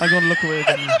one. I'm going to look away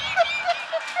again.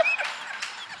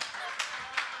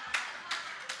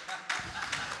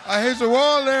 I hit the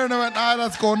wall there, and I went,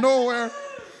 that's going nowhere.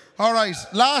 All right,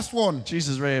 last one.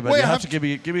 Jesus, Ray, but Wait, you I have have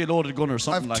to give me a loaded gun or I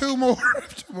something have like. two more. I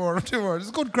have two more. It's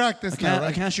a good crack this now, right?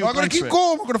 I can't shoot I'm going to blanks, keep Ray.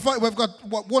 going. We're going to fight. We've got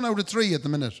 1 out of 3 at the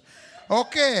minute.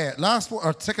 Okay, last one,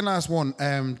 or second last one.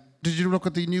 Did you look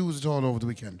at the news at all over the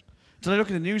weekend? Did I look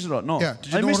at the news at all? No. Yeah.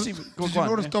 Did you I notice, missed it. did you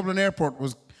notice Dublin Airport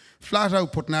was flat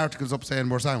out putting articles up saying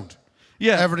we're sound?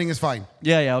 Yeah. Everything is fine.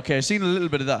 Yeah. Okay. I've seen a little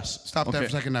bit of that. Stop okay. there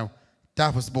for a second now.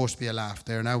 That was supposed to be a laugh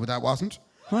there now, but that wasn't.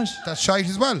 What? That's shite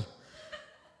as well.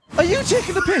 Are you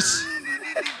taking the piss?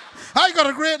 I got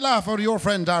a great laugh out of your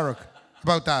friend Darek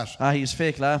about that. He's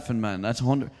fake laughing, man. That's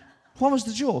 100. What was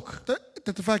the joke?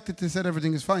 The fact that they said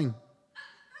everything is fine.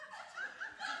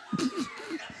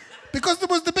 Because there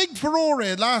was the big furore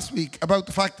last week about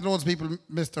the fact that loads of people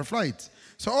missed their flights.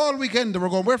 So all weekend they were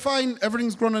going, we're fine,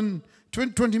 everything's running,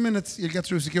 20 minutes, you'll get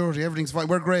through security, everything's fine,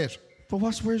 we're great. But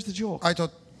where's the joke? I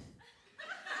thought,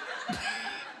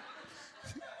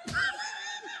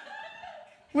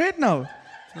 Wait, no.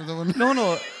 another one.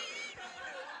 No.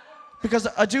 Because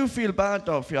I do feel bad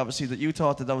though for you, obviously, that you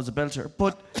thought that was a belter.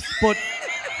 But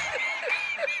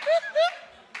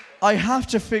I have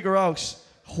to figure out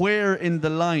where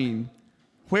along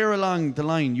the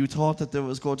line you thought that there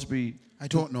was going to be... I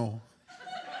don't know.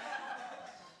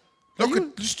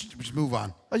 Just move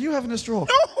on. Are you having a stroke?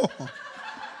 No!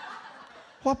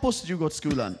 What bus did you go to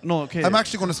school on? No, okay. I'm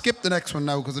actually going to skip the next one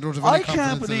now because I don't have any I confidence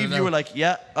can't believe in it you now. were like,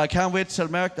 yeah, I can't wait to tell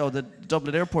Mark now that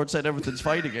Dublin Airport said everything's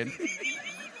fine again. I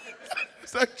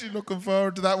was actually looking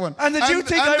forward to that one. And did you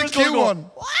think I the was going to go... one?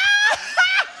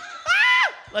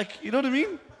 Like, you know what I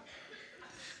mean?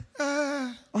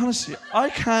 Honestly, I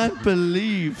can't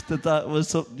believe that was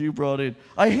something you brought in.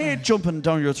 I hate jumping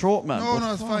down your throat, man.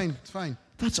 No, it's fine. It's fine.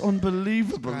 That's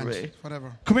unbelievable, Grand, Ray.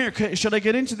 whatever. Come here, should I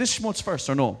get into this schmutz first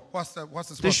or no? What's the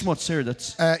This schmutz here,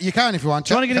 that's... you can if you want.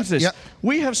 Do you want to get into this? Yeah.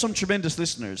 We have some tremendous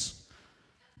listeners.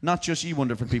 Not just you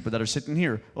wonderful people that are sitting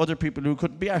here. Other people who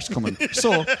couldn't be arsed coming.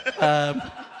 So,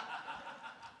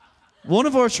 one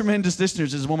of our tremendous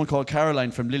listeners is a woman called Caroline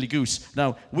from Lily Goose.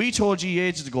 Now, we told you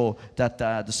ages ago that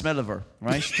the smell of her,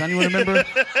 right? Does anyone remember?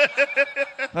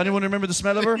 Anyone remember the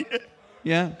smell of her?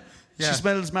 Yeah? Yeah. She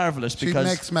smells marvellous She because...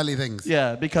 makes smelly things.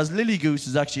 Yeah, because Lily Goose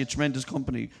is actually a tremendous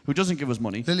company who doesn't give us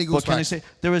money. Lily Goose But can I wax. say,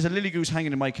 there is a Lily Goose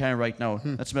hanging in my car right now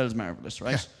that smells marvellous,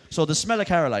 right? Yeah. So the smell of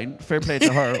Caroline, fair play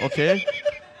to her, okay?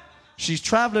 She's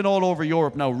travelling all over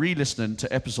Europe now, re-listening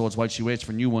to episodes while she waits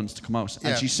for new ones to come out.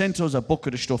 And she sent us a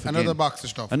bucket of stuff again. Another box of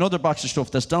stuff. Another box of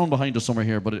stuff that's down behind us somewhere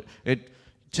here, but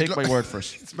take my word for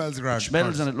it. It smells grand. It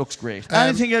smells and it looks great.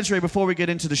 Anything else, Ray, before we get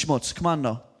into the schmutz? Come on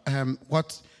now.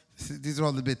 These are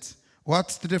all the bits.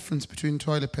 What's the difference between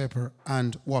toilet paper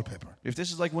and wallpaper? If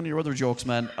this is like one of your other jokes,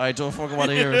 man, I don't fucking want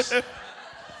to hear it.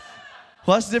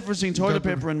 What's the difference between toilet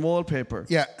paper and wallpaper?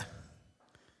 Yeah.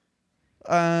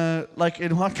 Like,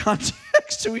 in what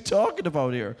context are we talking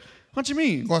about here? What do you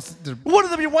mean? One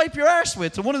of them you wipe your arse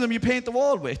with, and one of them you paint the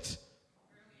wall with.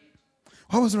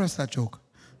 What was the rest of that joke?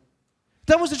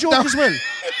 That was a joke as well.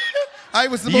 I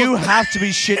was the You have to be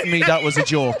shitting me that was a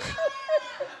joke.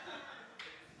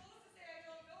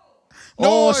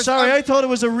 No, oh, sorry, I thought it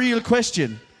was a real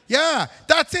question. Yeah,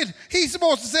 that's it. He's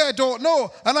supposed to say, I don't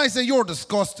know. And I say, you're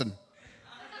disgusting.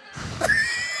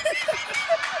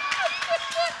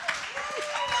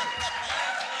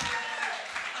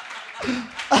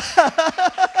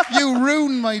 You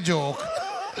ruined my joke.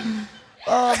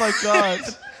 Oh, my God.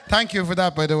 Thank you for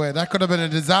that, by the way. That could have been a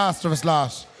disastrous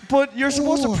loss. But you're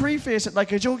supposed to preface it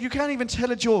like a joke. You can't even tell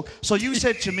a joke. So you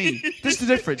said to me, this is the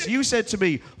difference. You said to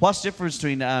me, what's the difference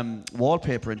between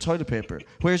wallpaper and toilet paper?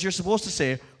 Whereas you're supposed to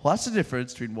say, what's the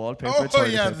difference between wallpaper and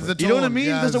toilet paper? There's a You know what I tone. mean?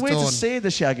 Yeah, there's a way tone. to say the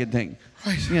shagging thing.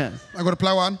 Right. Yeah. I'm going to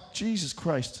plough on. Jesus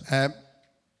Christ. I'm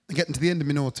getting to the end of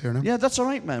my notes here now. Yeah, that's all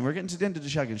right, man. We're getting to the end of the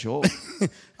shagging show.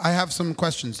 I have some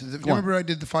questions. Remember I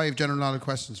did the 5 general knowledge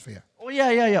questions for you? Oh,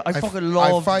 yeah. I fucking I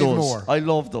have love 5 those. more. I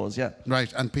love those, yeah.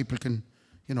 Right, and people can,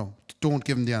 don't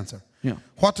give them the answer. Yeah.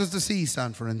 What does the C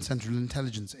stand for in Central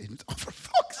Intelligence Agency? Oh, for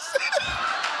fuck's sake.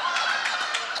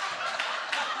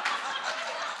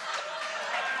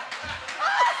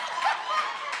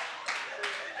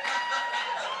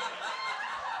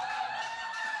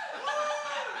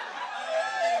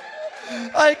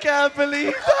 I can't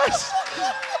believe that.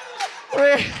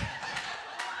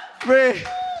 Ray,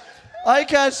 I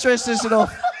can't stress this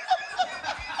enough.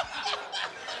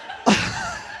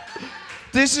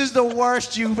 This is the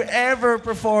worst you've ever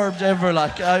performed, ever.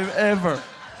 I'm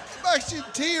Actually, in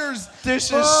tears.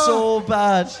 This is so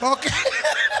bad. Okay.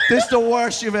 This is the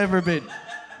worst you've ever been.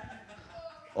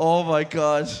 Oh my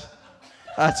God.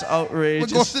 That's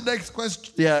outrageous. We'll go to the next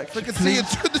question. Yeah, I can see it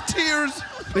through the tears.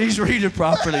 Please read it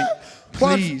properly.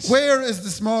 Please. Where is the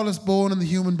smallest bone in the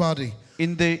human body?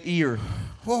 In the ear.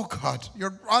 Oh, God.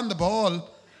 You're on the ball.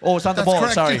 Oh, it's on the That's ball.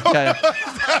 correct. Sorry. Yeah.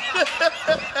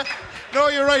 No,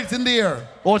 you're right. It's in the ear.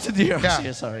 Oh, it's in the ear. Yeah.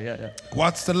 Yeah, sorry. Yeah.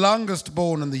 What's the longest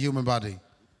bone in the human body?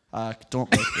 Don't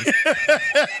make me.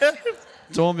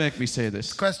 Don't make me say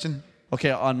this. Question.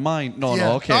 Okay, on mine. No,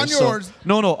 Yeah, okay. on yours.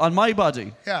 No, on my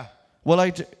body. Yeah. Well,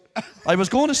 I was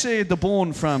going to say the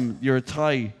bone from your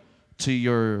thigh to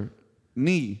your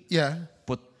knee. Yeah.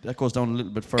 But that goes down a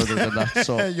little bit further than that.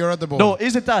 So You're at the bone. No,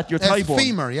 is it that? Your thigh It's bone?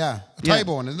 femur, yeah. Thigh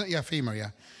bone, isn't it? Yeah, femur,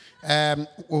 yeah.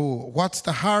 What's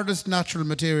the hardest natural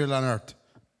material on Earth?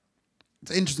 It's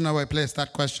interesting how I placed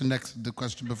that question next to the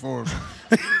question before.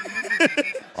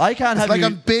 I can't It's have like you.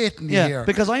 I'm baiting you here.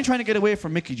 Because I'm trying to get away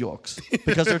from Mickey jokes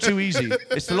because they're too easy.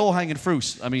 It's the low-hanging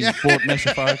fruit. I mean, both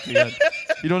metaphorically. And,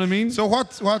 you know what I mean? So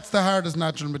what's the hardest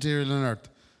natural material on Earth?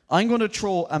 I'm going to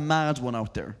throw a mad one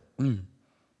out there.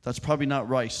 That's probably not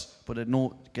right, but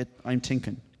I'm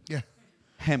thinking. Yeah.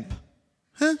 Hemp.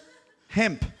 Huh?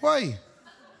 Hemp. Why?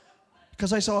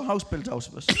 Because I saw a house built out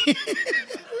of it.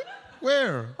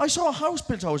 Where? I saw a house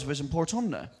built out of it in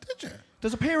Portumna. Did you?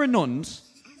 There's a pair of nuns,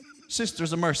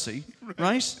 Sisters of Mercy,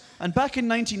 right? And back in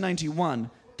 1991,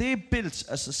 they built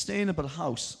a sustainable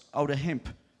house out of hemp.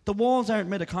 The walls aren't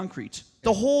made of concrete.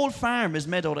 The whole farm is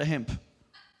made out of hemp.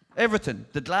 Everything.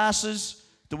 The glasses,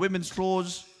 the women's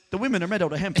clothes. The women are made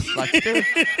out of hemp. Like,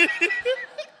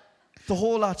 the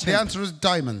whole lot's The hemp. answer is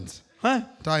diamonds. Huh?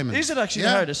 Diamonds. Is it actually Yeah.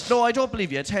 the hardest? No, I don't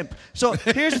believe you. It's hemp. So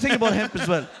here's the thing about hemp as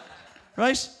well,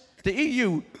 right? The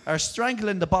EU are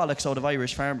strangling the bollocks out of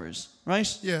Irish farmers, right?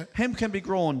 Yeah. Hemp can be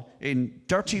grown in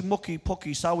dirty, mucky,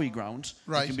 pucky, sowy ground.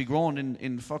 Right. It can be grown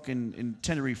in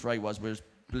Tenerife, where I was, where it's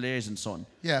blazing sun.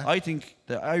 Yeah. I think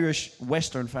the Irish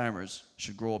Western farmers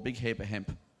should grow a big heap of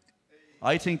hemp.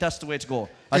 I think that's the way to go.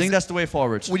 I think that's the way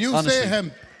forward. When you honestly. say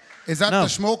hemp, is that No. the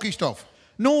smoky stuff?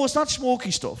 No, it's not smoky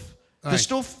stuff. The Right.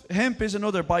 stuff, hemp is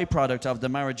another byproduct of the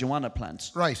marijuana plant.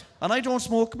 Right. And I don't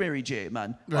smoke Mary J,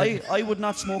 man. Right. I would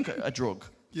not smoke a drug.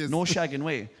 Yes. No shagging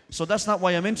way. So that's not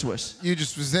why I'm into it. You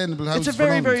just sustainable house It's a for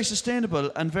very, nuns. very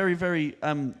sustainable and very, very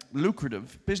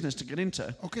lucrative business to get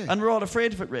into. Okay. And we're all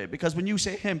afraid of it, Ray, because when you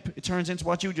say hemp, it turns into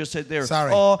what you just said there.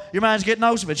 Sorry. Oh, your man's getting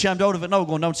out of it, shammed out of it now,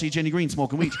 going down to see Jenny Green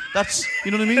smoking weed. That's, you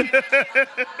know what I mean?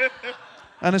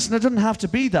 And it doesn't have to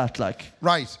be that, like.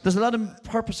 Right. There's a lot of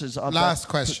purposes of Last that.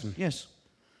 question. Yes.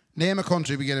 Name a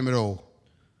country beginning with O.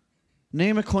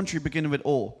 Name a country beginning with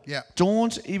O. Yeah.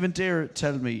 Don't even dare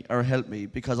tell me or help me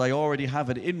because I already have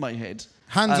it in my head.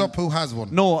 Hands And- up who has one.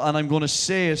 No, and I'm going to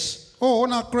say it. Oh,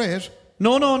 not great.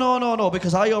 No,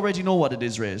 because I already know what it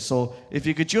is, Ray. So if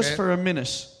you could just Okay. for a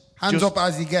minute. Hands just up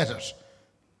as you get it.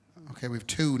 Okay, we've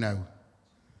two now.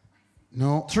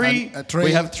 No. Three. And, three.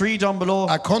 We have three down below.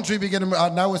 A country beginning with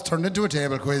now it's turned into a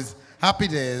table quiz. Happy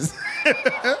days.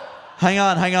 Hang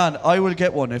on. I will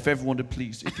get one if everyone would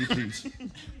please, if you please.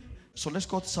 So let's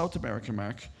go to South America,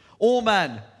 Mark. Oh,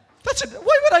 man. That's it.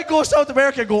 Why would I go South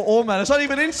America and go, oh, man? It's not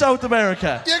even in South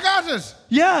America. You got it.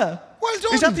 Yeah. Well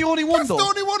done. Is that the only one, That's though? the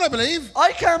only one, I believe.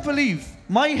 I can't believe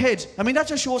my head. I mean, that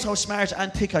just shows how smart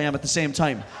and thick I am at the same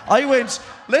time. I went,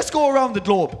 let's go around the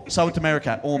globe, South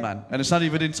America. Oh, man. And it's not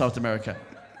even in South America.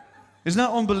 Isn't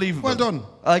that unbelievable? Well done.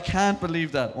 I can't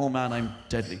believe that. Oh, man, I'm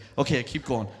deadly. Okay, keep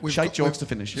going. Shite jokes to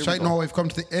finish. Here we go. No, we've come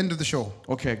to the end of the show.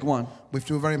 Okay, go on. We have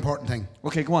to do a very important thing.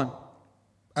 Okay, go on.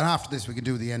 And after this, we can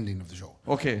do the ending of the show.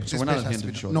 Okay, But so this we're not bit at the has end to of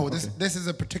be the show. done. No, Okay. this is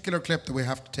a particular clip that we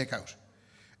have to take out.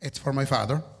 It's for my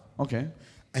father. Okay.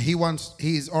 And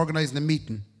he's organising a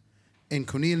meeting in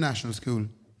Cooneal National School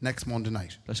next Monday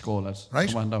night. Let's go, lads. Right.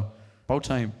 Come on now. About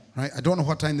time. Right? I don't know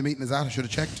what time the meeting is at. I should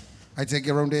have checked. I'd say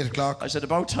around 8 o'clock. I said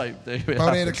about time. There we About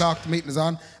have 8 it. o'clock, the meeting is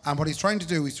on. And what he's trying to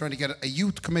do, he's trying to get a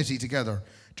youth committee together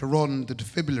to run the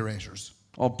defibrillators.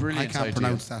 Oh, brilliant I can't idea.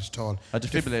 pronounce that at all. A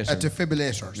defibrillator. A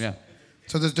defibrillators. Yeah.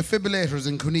 So there's defibrillators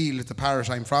in Cooneal, it's the parish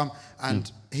I'm from, and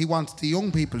he wants the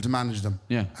young people to manage them,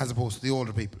 Yeah. as opposed to the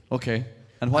older people. Okay.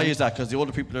 And why is that? Because the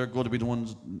older people are going to be the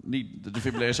ones need the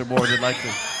defibrillator more than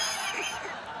likely.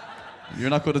 You're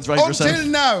not going to drive yourself. Until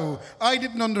now, I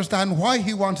didn't understand why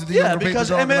he wanted the Yeah, younger people because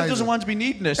to ML organise doesn't it. want to be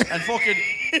needing it and fucking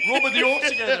rubbing the oaks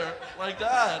together like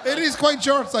that. It is quite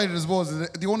short-sighted, I suppose.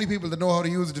 The only people that know how to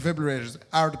use the defibrillators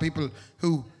are the people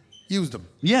who use them.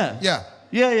 Yeah. Yeah.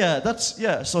 Yeah. That's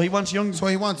So he wants young. So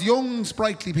he wants young,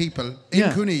 sprightly people in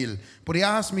Yeah. Cooneal. But he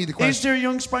asked me the question. Is there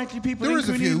young, sprightly people There in is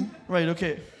a Cooneal? few. Right.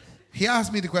 Okay. He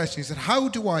asked me the question. He said, how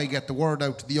do I get the word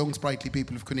out to the young, sprightly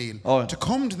people of Cooneal to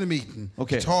come to the meeting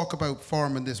Okay. to talk about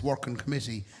forming this working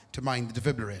committee to mind the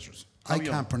defibrillators? I young?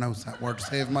 can't pronounce that word to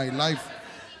save my life.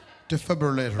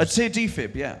 Defibrillators. I'd say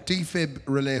defib. Yeah.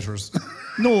 Defibrillators.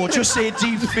 No, just say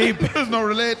defib. There's no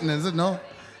relating, is it? No?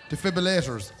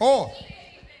 Defibrillators. Oh,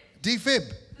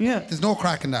 defib. Yeah. There's no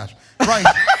crack in that. Right.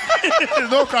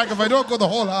 There's no crack if I don't go the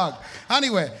whole hog.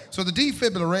 Anyway, so the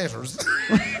defibrillators.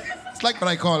 It's like what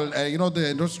I call, the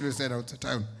industrial estate out of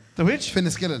town. The which?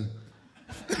 Finniskillen.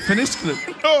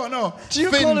 Finniskillen. No. Do you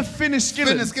call it Finniskillen?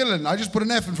 Finniskillen. I just put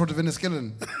an F in front of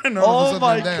Finniskillen. Oh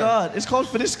my God! It's called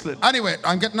Finniskillen. Anyway,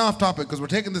 I'm getting off topic because we're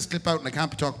taking this clip out and I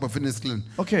can't be talking about Finniskillen.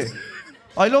 Okay.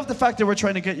 I love the fact that we're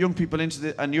trying to get young people into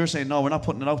it, and you're saying no, we're not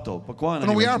putting it out though. But go on.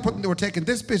 No, we anyway. we're taking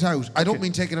this bit out. I don't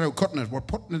mean taking it out, cutting it. We're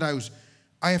putting it out.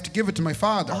 I have to give it to my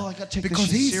father. Oh, I gotta take this because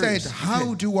shit he serious. said, how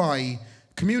Okay. do I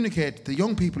communicate to the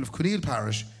young people of Cooneal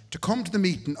Parish to come to the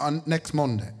meeting on next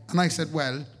Monday? And I said,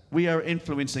 well, We are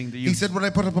influencing the youth. he said, will I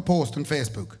put up a post on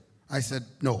Facebook? I said,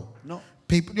 no. No.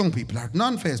 Young people aren't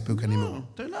on Facebook anymore. No,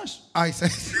 they're not. I said,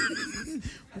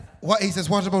 he says,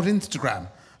 what about Instagram?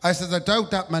 I said, I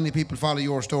doubt that many people follow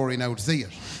your story now to see it,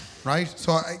 right?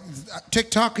 So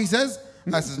TikTok, he says,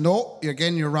 I says, no,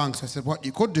 again, you're wrong. So I said, what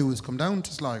you could do is come down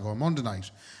to Sligo on Monday night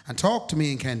and talk to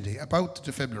me and Kendi about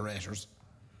the defibrillators.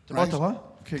 About the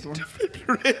what? Okay, go on.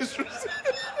 Defibrillators.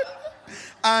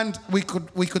 And we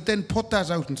could then put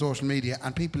that out on social media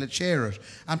and people would share it.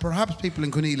 And perhaps people in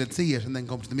Cuneel would see it and then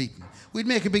come to the meeting. We'd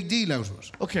make a big deal out of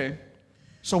it. Okay.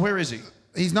 So where is he?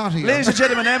 He's not here. Ladies and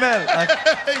gentlemen, ML.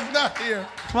 He's not here.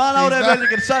 Come on out, ML. You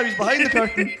can tell he's behind the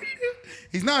curtain.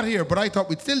 He's not here, but I thought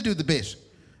we'd still do the bit.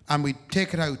 And we'd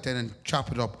take it out then and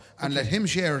chop it up and let him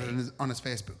share it on his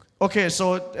Facebook. Okay,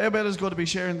 so ML is going to be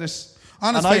sharing this.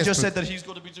 On his and Facebook. I just said that he's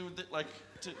going to be doing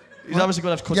he's obviously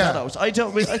going to have to cut that out. I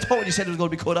thought when you said it was going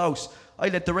to be cut out, I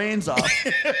let the reins off.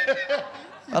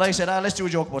 And I said, let's do a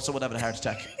joke about someone having a heart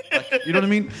attack. Like, you know what I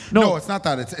mean? No, it's not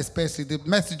that. It's basically the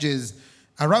message is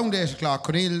around 8 o'clock,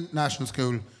 Cuneel National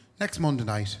School, next Monday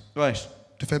night. Right.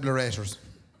 Defibrillators.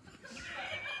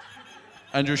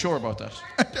 And you're sure about that?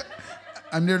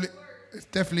 It's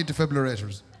definitely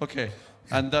defibrillators. Okay.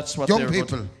 And that's what young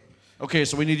people. Okay,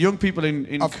 so we need young people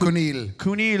in of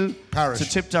Cuneel Parish to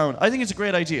tip down. I think it's a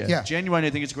great idea. Yeah. Genuinely,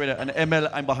 I think it's a great idea. And ML,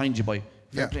 I'm behind you, boy.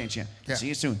 Fair play, yeah. See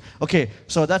you soon. Okay,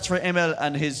 so that's for ML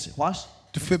and his what?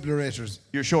 Defibrillators.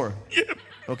 You're sure? Yeah.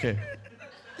 Okay.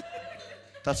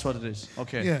 That's what it is.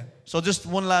 Okay. Yeah. So just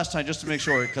one last time, just to make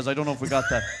sure, because I don't know if we got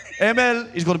that.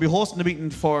 ML is going to be hosting the meeting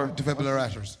for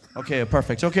defibrillators. Okay,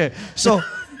 perfect. Okay, so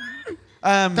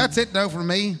that's it now for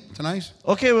me tonight.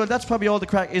 Okay, well that's probably all the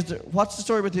crack. What's the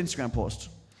story with the Instagram post?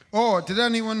 Oh, did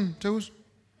anyone do it?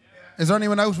 Is there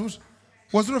anyone out with it?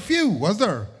 Was there a few? Was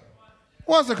there?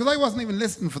 Because I wasn't even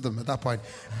listening for them at that point.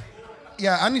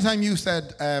 Yeah, anytime you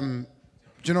said, do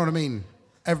you know what I mean?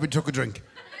 Everybody took a drink.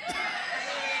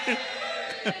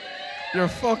 You're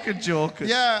fucking joking.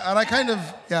 Yeah, and I kind of,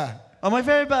 yeah. Am I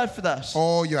very bad for that?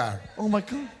 Oh, you are. Oh my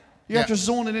God. You're after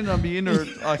zoning in on me inner.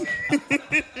 Do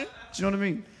you know what I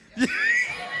mean?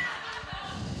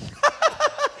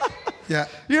 Yeah.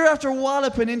 You're after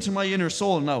walloping into my inner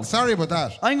soul now. Sorry about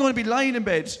that. I'm going to be lying in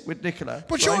bed with Nicola.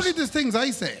 But surely there's things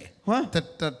I say. What?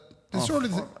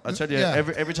 I tell you,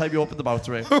 every time you open the mouth,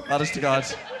 Ray. Honest to God.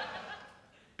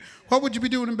 What would you be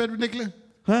doing in bed with Nicola?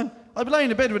 Huh? I'd be lying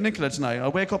in bed with Nicola tonight.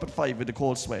 I'll wake up at 5 with a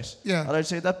cold sweat. Yeah. And I'd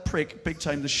say, that prick big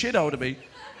time the shit out of me.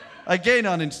 Again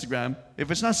on Instagram.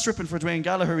 If it's not stripping for Dwayne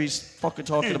Gallagher, he's fucking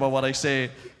talking about what I say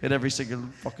in every single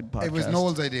fucking podcast. It was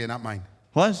Noel's idea, not mine.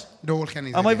 What? Noel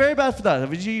Kenny's Am idea. I very bad for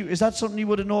that? Is that something you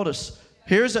would have noticed?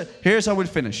 Here's how we'll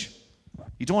finish.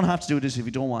 You don't have to do this if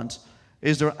you don't want.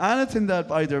 Is there anything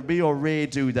that either me or Ray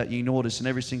do that you notice in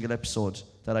every single episode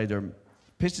that either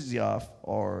pisses you off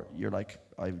or you're like,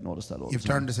 I've noticed that all the time? You've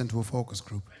turned this into a focus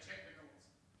group.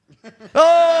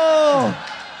 Oh!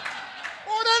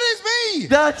 Oh, that is me!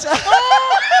 That's...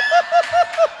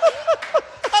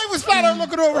 I was flat out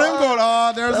looking over him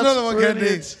going, there's another one,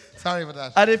 Kendi. Sorry about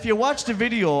that. And if you watch the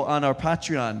video on our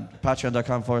Patreon,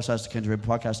 patreon.com/the Kendi Raven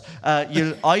podcast,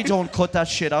 I don't cut that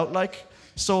shit out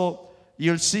so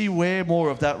you'll see way more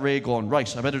of that Ray going,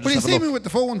 right, I better just But you have a see look. me with the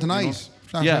phone tonight.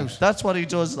 Yeah, that's what he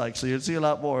does so you'll see a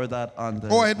lot more of that on the...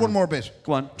 Oh, I had one more bit.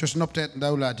 Go on. Just an update on the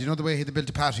old lad. Do you know the way he built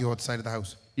a patio at the side of the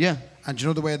house? Yeah. And do you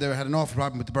know the way they had an awful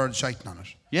problem with the birds shiting on it?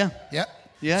 Yeah. Yeah?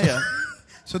 Yeah.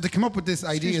 So they come up with this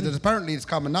idea that apparently it's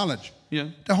common knowledge. Yeah.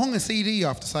 They hung a CD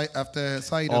off the side of the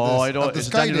I know. of the It's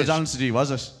sky Daniel dish. O'Donnell CD,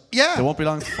 was it? Yeah. They won't be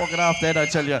long fucking off dead, I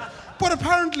tell you. But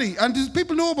apparently, and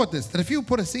people know about this, that if you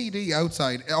put a CD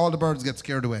outside, all the birds get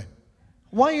scared away.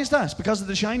 Why is that? Because of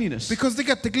the shininess? Because they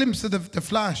get the glimpse of the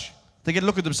flash. They get a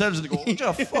look at themselves and they go,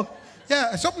 what the fuck?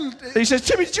 Yeah, something... He says,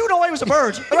 Timmy, did you know I was a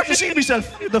bird? I've actually seen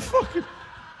myself. The fuck?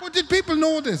 But did people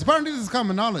know this? Apparently this is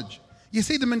common knowledge. You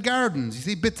see them in gardens. You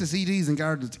see bits of CDs in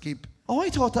gardens to keep... Oh, I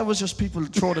thought that was just people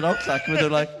throwing it out when they're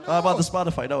like, I'm on the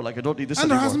Spotify now, I don't need this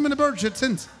And anymore. there hasn't been a bird shit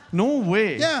since. No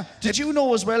way. Yeah. Did you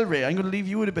know as well, Ray, I'm going to leave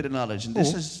you with a bit of knowledge, and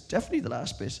this is definitely the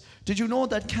last bit. Did you know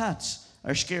that cats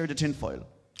are scared of tinfoil?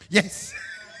 Yes.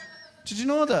 Did you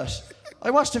know that? I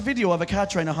watched a video of a cat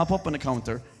trying to hop up on a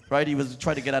counter, right? He was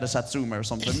trying to get at a satsuma or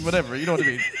something, whatever, you know what I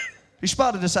mean? He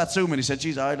spotted a satsuma and he said,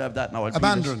 geez, I'll have that now. A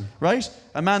mandarin. Right?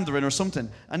 A mandarin or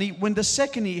something. And when the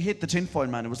second he hit the tinfoil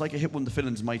man, it was like I hit one of the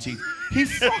fillings in my teeth. He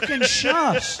fucking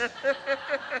shot.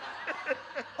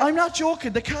 I'm not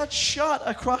joking. The cat shot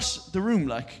across the room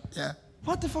Yeah.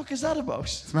 What the fuck is that about?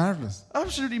 It's marvellous.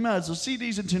 Absolutely mad. So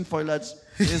CDs and tinfoil, lads.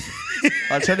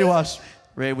 I'll tell you what,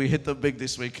 Ray, we hit them big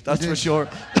this week. That's for sure.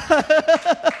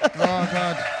 Oh,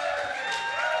 God.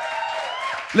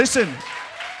 Listen.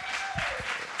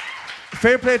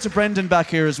 Fair play to Brendan back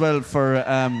here as well for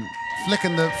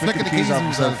Flicking the keys off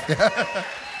himself.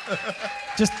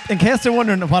 Just in case they're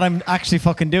wondering what I'm actually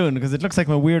fucking doing, because it looks like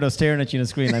I'm a weirdo staring at you on the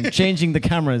screen. I'm changing the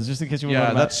cameras just in case you were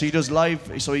wondering. He does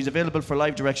live, so he's available for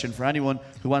live direction for anyone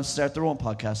who wants to start their own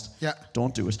podcast. Yeah.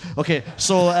 Don't do it. Okay,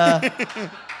 so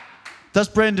that's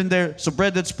Brendan there. So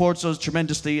Brendan supports us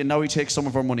tremendously, and now he takes some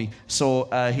of our money. So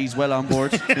he's well on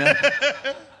board.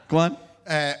 Yeah. Go on.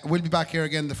 We'll be back here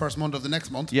again the first month of the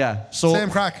next month. Yeah. So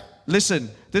same crack. Listen,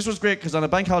 this was great because on a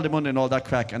bank holiday Monday and all that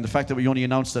crack, and the fact that we only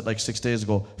announced it like 6 days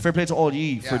ago. Fair play to all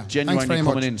ye for genuinely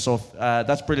coming in. So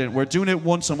that's brilliant. We're doing it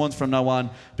once a month from now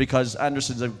on because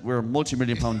we're a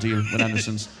multi-million-pound deal with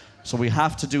Anderson's. So we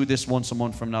have to do this once a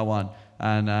month from now on.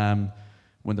 And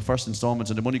when the first installment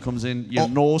and the money comes in, you'll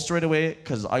know straight away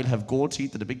because I'll have gold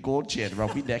teeth and a big gold chain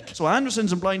around my neck. So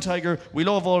Anderson's and Blind Tiger, we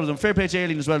love all of them. Fair play to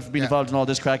Aileen as well for being involved in all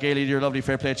this crack. Aileen, you're lovely.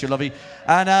 Fair play to you, lovely.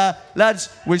 And lads,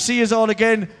 we'll see you all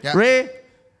again. Yeah. Ray,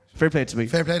 fair play to me.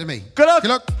 Fair play to me. Good luck. Good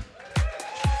luck.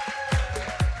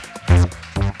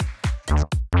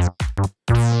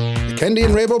 The Kendi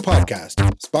and Raybo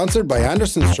podcast, sponsored by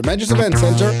Anderson's Tremendous Event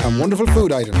Centre and Wonderful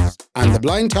Food Items, and the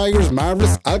Blind Tiger's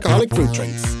marvellous alcoholic fruit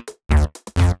drinks.